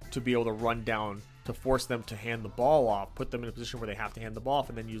to be able to run down, to force them to hand the ball off, put them in a position where they have to hand the ball off,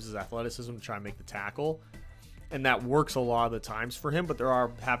 and then use his athleticism to try and make the tackle. And that works a lot of the times for him, but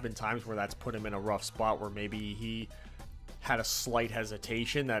have been times where that's put him in a rough spot where maybe he had a slight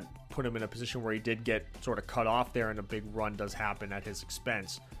hesitation that put him in a position where he did get sort of cut off there, and a big run does happen at his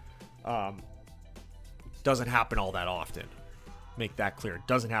expense. Doesn't happen all that often. Make that clear. It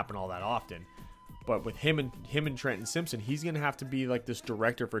doesn't happen all that often. But with him and Trenton Simpson, he's going to have to be like this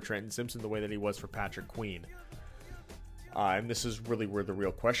director for Trenton Simpson the way that he was for Patrick Queen. And this is really where the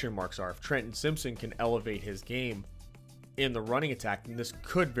real question marks are. If Trenton Simpson can elevate his game in the running attack, then this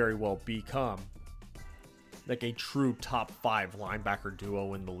could very well become like a true top 5 linebacker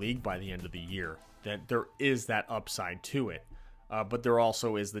duo in the league by the end of the year. That there is that upside to it. But there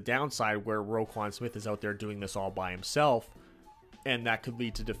also is the downside where Roquan Smith is out there doing this all by himself, and that could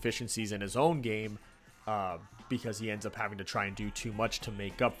lead to deficiencies in his own game because he ends up having to try and do too much to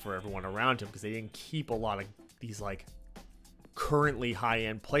make up for everyone around him, because they didn't keep a lot of these like currently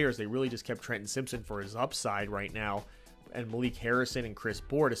high-end players. They really just kept Trenton Simpson for his upside right now, and Malik Harrison and Chris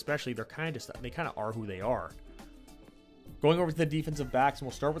Board especially, they kind of are who they are. Going over to the defensive backs, and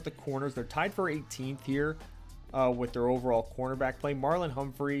we'll start with the corners. They're tied for 18th here with their overall cornerback play. Marlon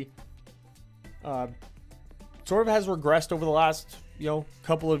Humphrey, Sort of has regressed over the last,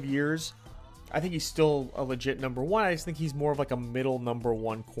 couple of years. I think he's still a legit number one. I just think he's more of like a middle number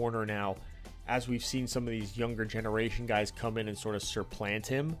one corner now, as we've seen some of these younger generation guys come in and sort of supplant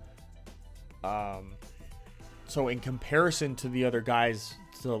him. So in comparison to the other guys,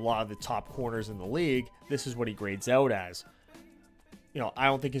 to a lot of the top corners in the league, this is what he grades out as. I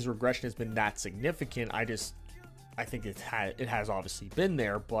don't think his regression has been that significant. I think it has obviously been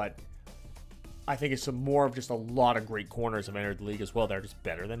there, but I think it's more of just a lot of great corners have entered the league as well. They're just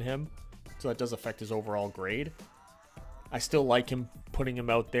better than him. So that does affect his overall grade. I still like him, putting him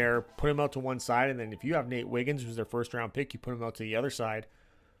out there, put him out to one side, and then if you have Nate Wiggins, who's their first round pick, you put him out to the other side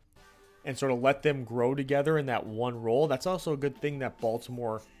and sort of let them grow together in that one role. That's also a good thing that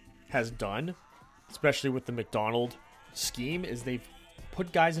Baltimore has done, especially with the McDonald scheme, is they've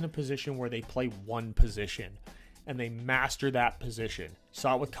put guys in a position where they play one position and they master that position.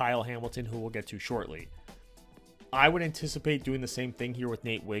 Saw it with Kyle Hamilton, who we'll get to shortly. I would anticipate doing the same thing here with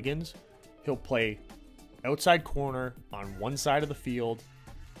Nate Wiggins. He'll play outside corner on one side of the field,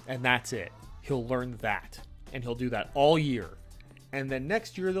 and that's it. He'll learn that, and he'll do that all year. And then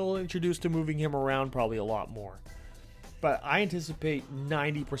next year, they'll introduce to moving him around probably a lot more. But I anticipate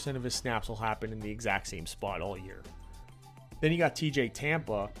 90% of his snaps will happen in the exact same spot all year. Then you got TJ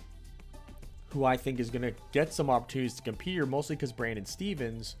Tampa, who I think is going to get some opportunities to compete here, mostly because Brandon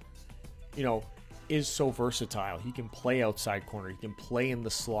Stevens, is so versatile. He can play outside corner. He can play in the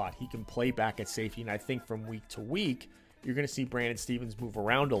slot. He can play back at safety. And I think from week to week, you're going to see Brandon Stevens move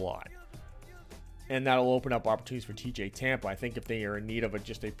around a lot. And that'll open up opportunities for TJ Tampa. I think if they are in need of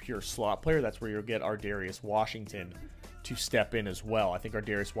just a pure slot player, that's where you'll get Ardarius Washington to step in as well. I think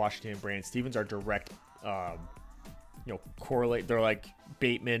Ardarius Washington and Brandon Stevens are direct, correlate. They're like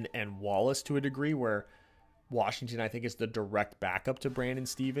Bateman and Wallace to a degree, where Washington, I think, is the direct backup to Brandon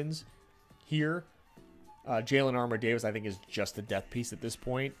Stevens here. Jalen Armour-Davis, I think, is just a depth piece at this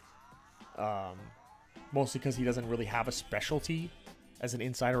point. Mostly because he doesn't really have a specialty as an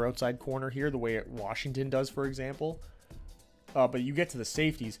inside or outside corner here, the way Washington does, for example. But you get to the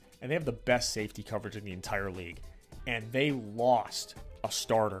safeties, and they have the best safety coverage in the entire league. And they lost a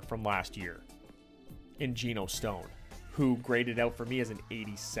starter from last year in Geno Stone, who graded out for me as an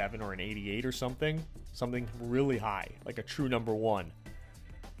 87 or an 88 or something really high, like a true number one.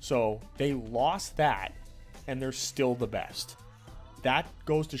 So they lost that, and they're still the best. That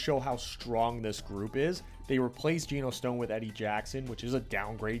goes to show how strong this group is. They replaced Geno Stone with Eddie Jackson, which is a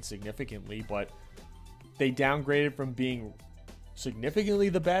downgrade significantly, but they downgraded from being significantly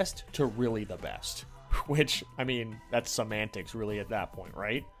the best to really the best, which, that's semantics really at that point,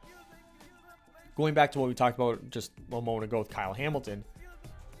 right? Going back to what we talked about just a moment ago with Kyle Hamilton,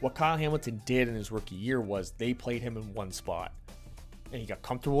 what Kyle Hamilton did in his rookie year was they played him in one spot. And he got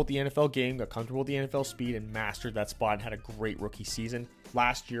comfortable with the NFL game, got comfortable with the NFL speed, and mastered that spot and had a great rookie season.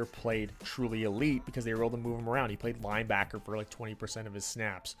 Last year played truly elite because they were able to move him around. He played linebacker for like 20% of his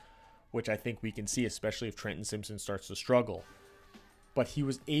snaps, which I think we can see, especially if Trenton Simpson starts to struggle. But he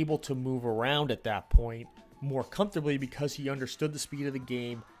was able to move around at that point more comfortably because he understood the speed of the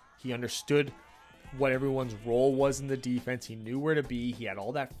game. He understood what everyone's role was in the defense. He knew where to be. He had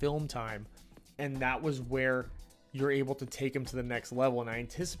all that film time. And that was where you're able to take him to the next level. And I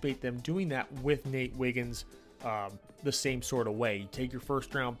anticipate them doing that with Nate Wiggins the same sort of way. You take your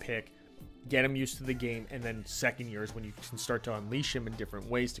first round pick, get him used to the game, and then second year is when you can start to unleash him in different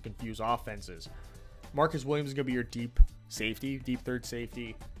ways to confuse offenses. Marcus Williams is going to be your deep third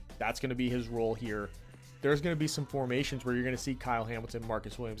safety. That's going to be his role here. There's going to be some formations where you're going to see Kyle Hamilton,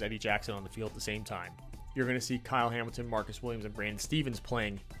 Marcus Williams, Eddie Jackson on the field at the same time. You're going to see Kyle Hamilton, Marcus Williams, and Brandon Stevens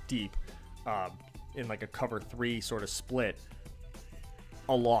playing deep in like a cover three sort of split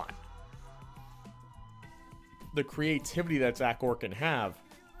a lot. The creativity that Zach Orr can have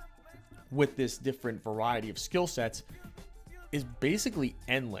with this different variety of skill sets is basically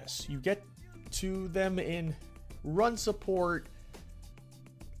endless. You get to them in run support.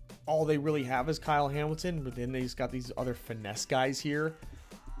 All they really have is Kyle Hamilton, but then they've got these other finesse guys here.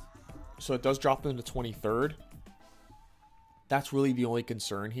 So it does drop them to 23rd. That's really the only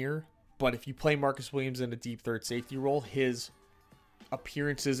concern here. But if you play Marcus Williams in a deep third safety role, his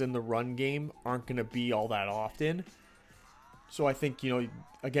appearances in the run game aren't going to be all that often. So I think,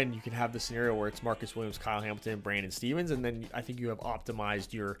 again, you can have the scenario where it's Marcus Williams, Kyle Hamilton, and Brandon Stevens, and then I think you have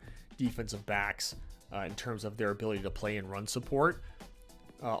optimized your defensive backs in terms of their ability to play and run support.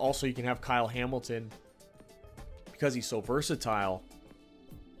 Also, you can have Kyle Hamilton, because he's so versatile,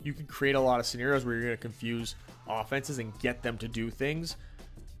 you can create a lot of scenarios where you're going to confuse offenses and get them to do things.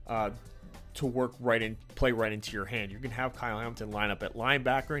 to work right in, play right into your hand. You can have Kyle Hamilton line up at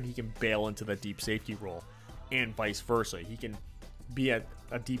linebacker and he can bail into the deep safety role, and vice versa. He can be at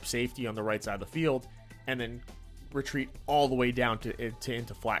a deep safety on the right side of the field and then retreat all the way down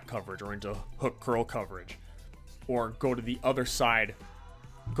into flat coverage or into hook curl coverage, or go to the other side,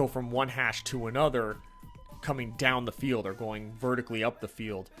 go from one hash to another, coming down the field or going vertically up the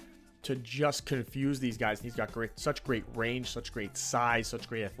field, to just confuse these guys. And he's got such great range, such great size, such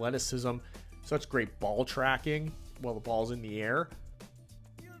great athleticism, such great ball tracking while the ball's in the air,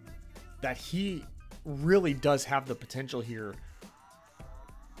 that he really does have the potential here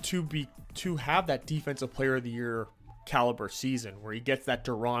to have that defensive player of the year caliber season, where he gets that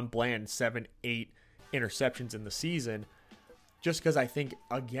Deron Bland 7-8 interceptions in the season, just because I think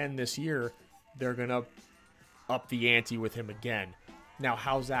again this year they're gonna up the ante with him again. Now,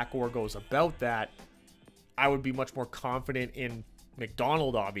 how Zach Orr goes about that, I would be much more confident in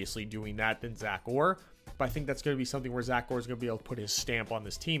McDonald obviously doing that than Zach Orr, but I think that's going to be something where Zach Orr is going to be able to put his stamp on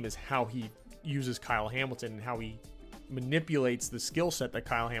this team, is how he uses Kyle Hamilton and how he manipulates the skill set that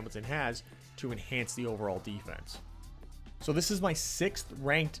Kyle Hamilton has to enhance the overall defense. So this is my 6th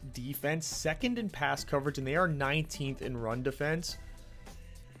ranked defense, 2nd in pass coverage, and they are 19th in run defense,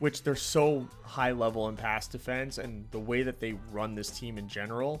 which they're so high level in pass defense, and the way that they run this team in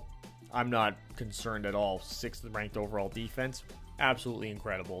general, I'm not concerned at all. 6th ranked overall defense, absolutely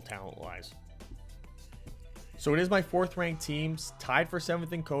incredible talent-wise. So it is my 4th ranked team, tied for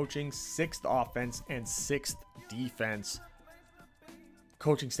 7th in coaching, 6th offense, and 6th defense.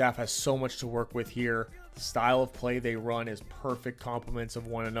 Coaching staff has so much to work with here. The style of play they run is perfect complements of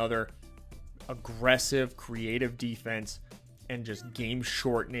one another. Aggressive, creative defense, and just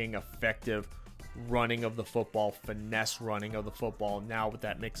game-shortening, effective running of the football, finesse running of the football. Now with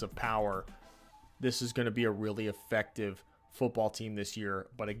that mix of power, this is going to be a really effective football team this year.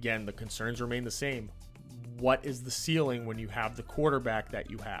 But again, the concerns remain the same. What is the ceiling when you have the quarterback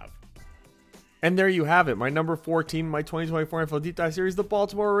that you have? And there you have it, my number 4 team, my 2024 NFL Deep Dive Series, the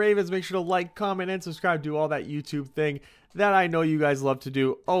Baltimore Ravens. Make sure to like, comment, and subscribe. Do all that YouTube thing that I know you guys love to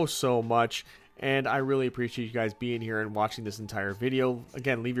do oh so much. And I really appreciate you guys being here and watching this entire video.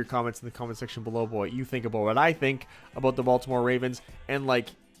 Again, leave your comments in the comment section below about what you think about what I think about the Baltimore Ravens. And like,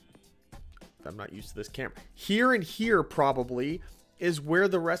 I'm not used to this camera. Here and here probably is where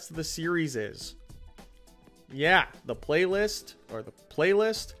the rest of the series is. Yeah, the playlist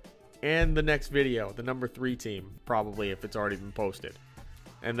and the next video, the number 3 team, probably, if it's already been posted.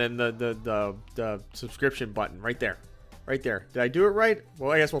 And then the subscription button right there. Right there. Did I do it right?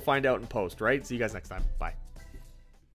 Well, I guess we'll find out in post, right? See you guys next time. Bye.